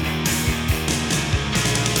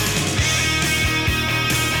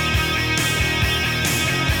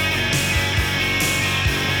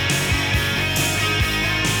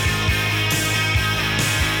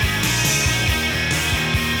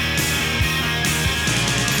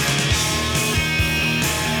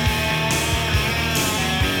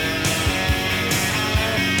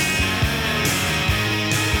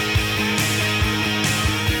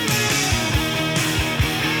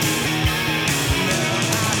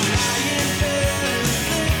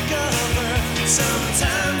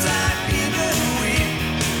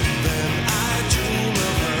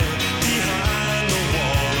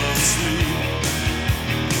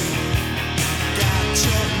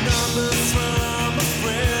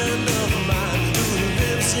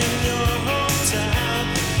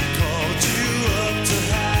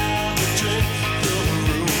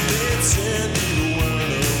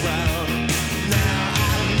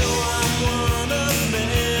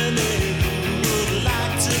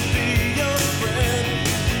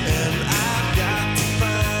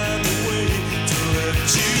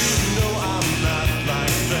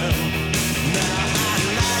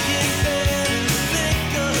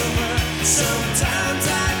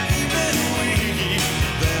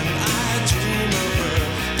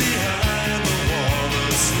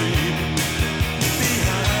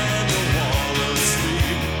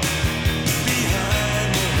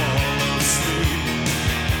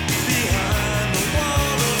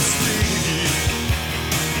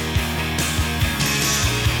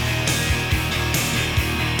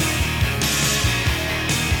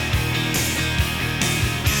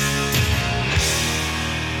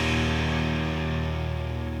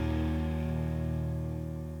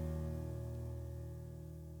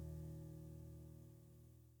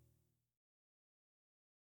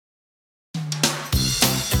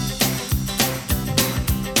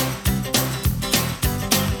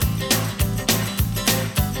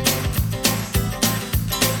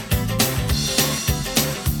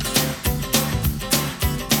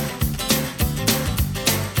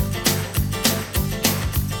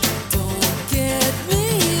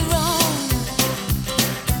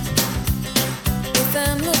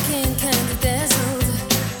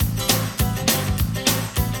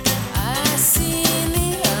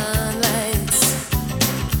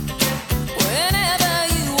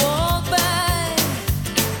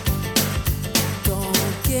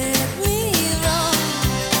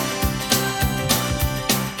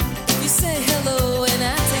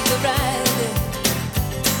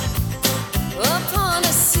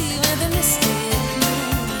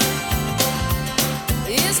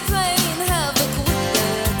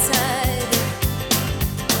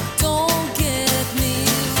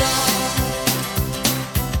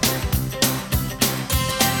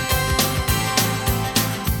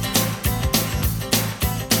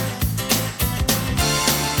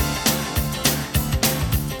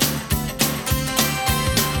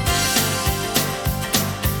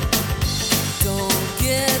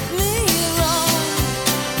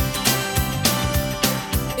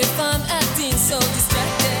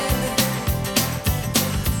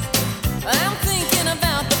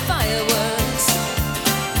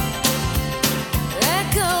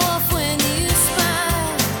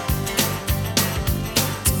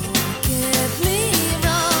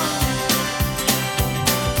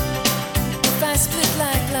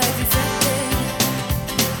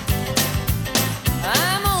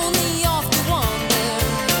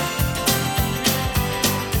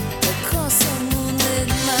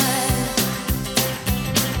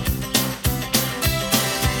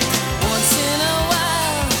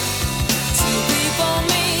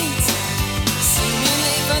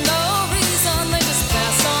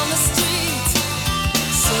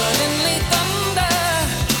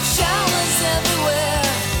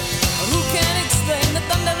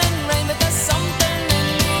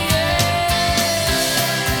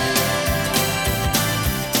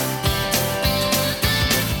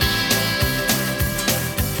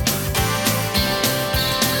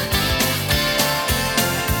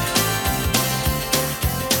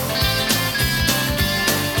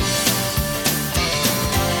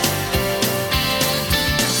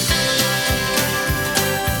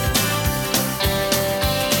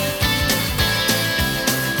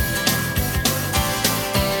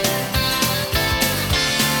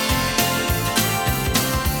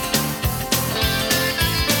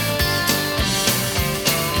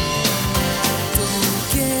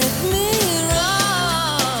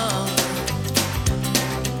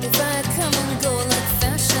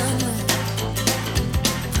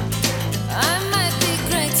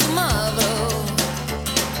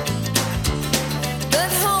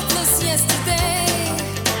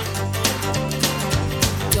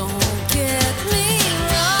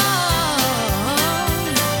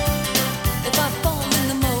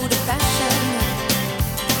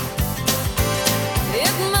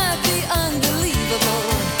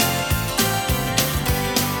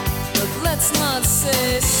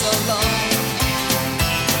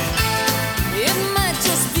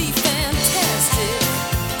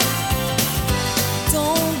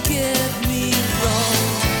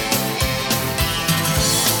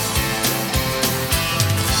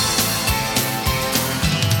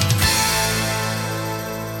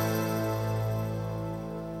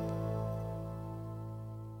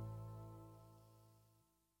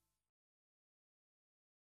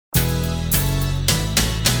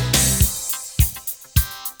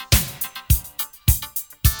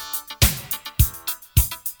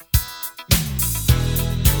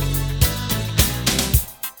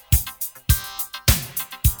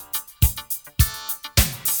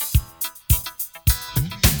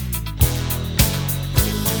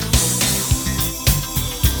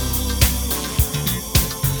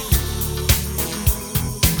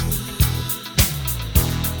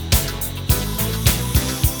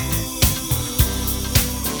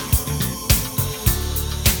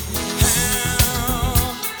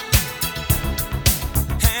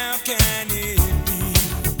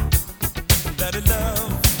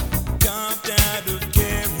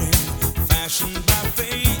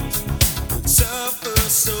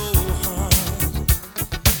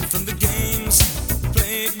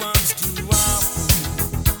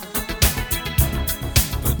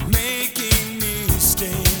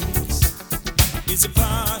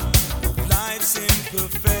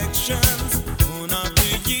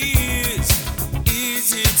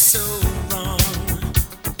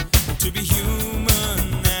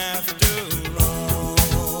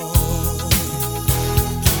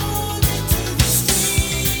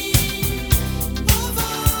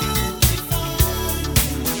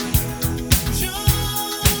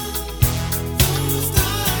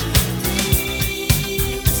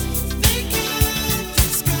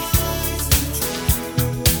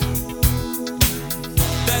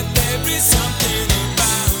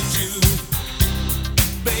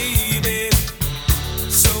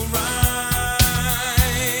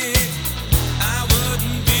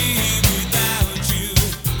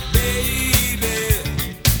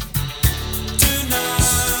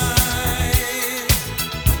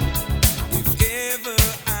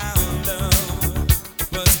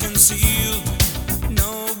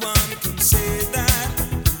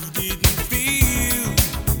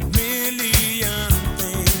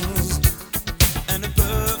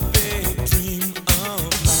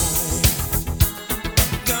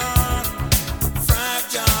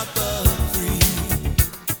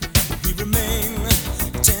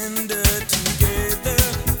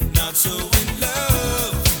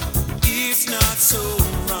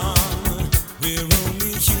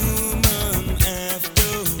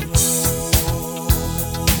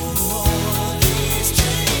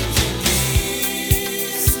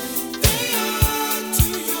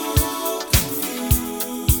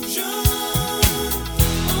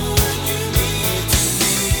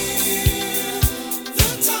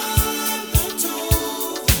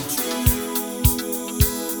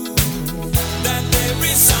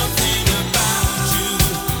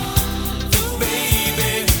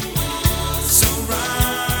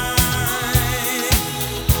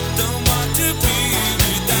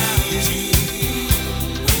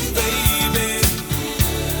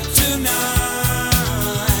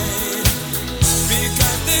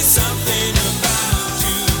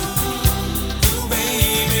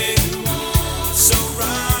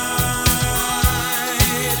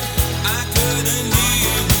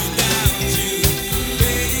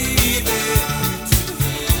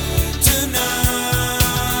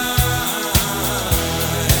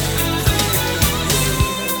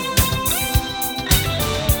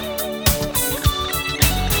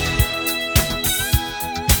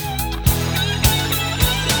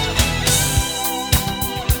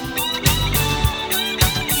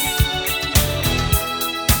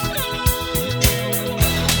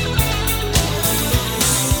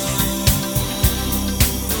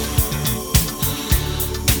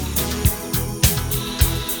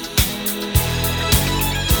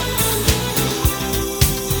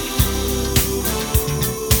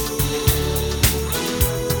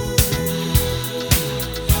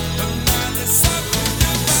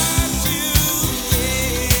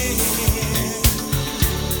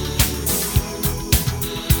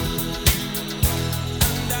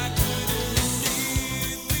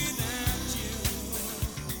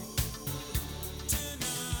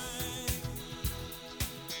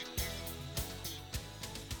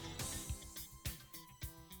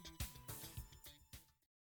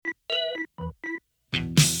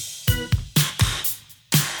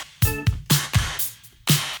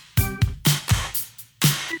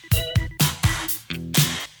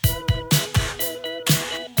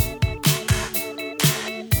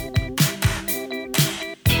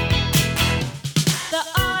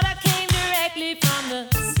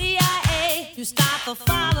 for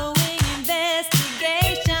following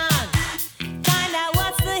investigation. Find out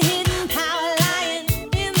what's the hidden power lying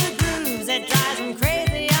in the grooves that drives them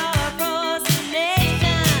crazy all across the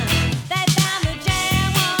nation. They found the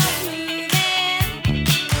jam was moving.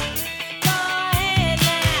 Go ahead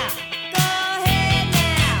now, go ahead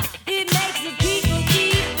now. It makes the people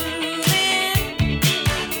keep moving.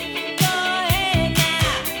 Go ahead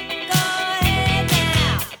now, go ahead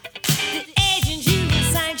now. The agent you were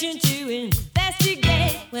sanctioned to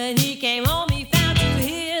investigate, when he came home he found to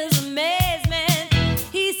his amazement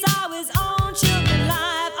he saw his own children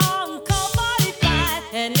live on Colt 45,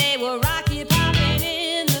 and they were rocky popping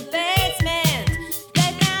in the basement.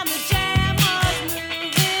 They found the jam was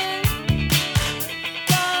moving.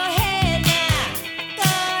 Go ahead now,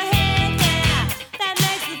 go ahead now. That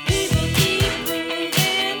makes the people keep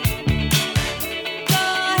moving. Go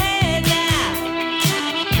ahead now.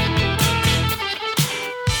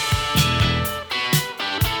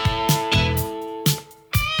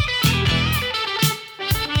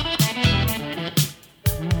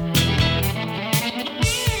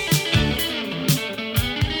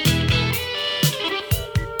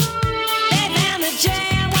 They found the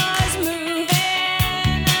jam was moving.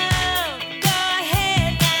 Go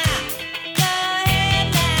ahead now, go ahead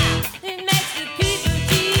now. It makes the people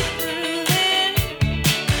keep moving.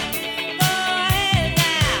 Go ahead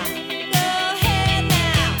now, go ahead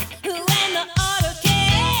now. When the order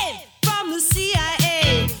came from the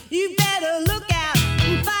CIA, you better look out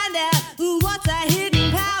and find out what's that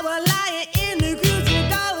hidden power lying in the grooves. We're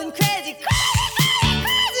going crazy, crazy,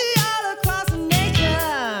 crazy all across the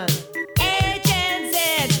nation. Agent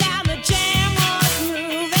said down the jam was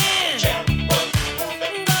moving.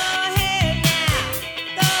 Go ahead now,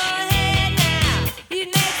 go ahead now. It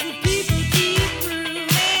makes the people keep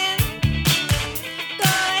moving.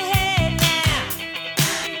 Go ahead now,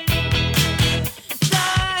 go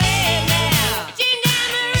ahead now. Gin down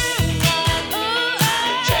the room, ooh, oh,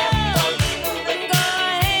 oh. Go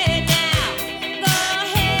ahead now, go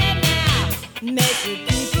ahead now. Make the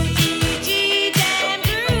people G-jam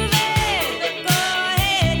grooving. Go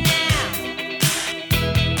ahead now.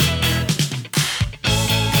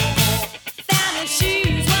 Found the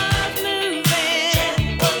shoes was moving.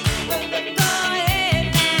 Go ahead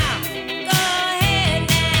now, go ahead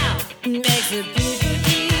now. Makes the people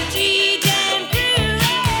G-jam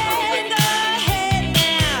grooving. Go ahead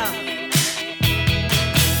now,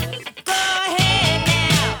 go ahead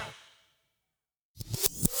now.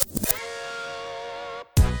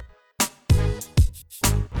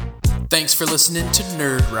 Thanks for listening to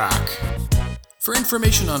Nerd Rock. For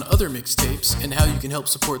information on other mixtapes and how you can help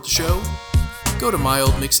support the show, go to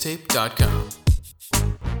myoldmixtape.com.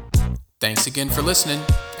 Thanks again for listening,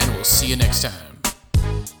 and we'll see you next time.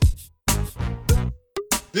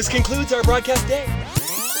 This concludes our broadcast day.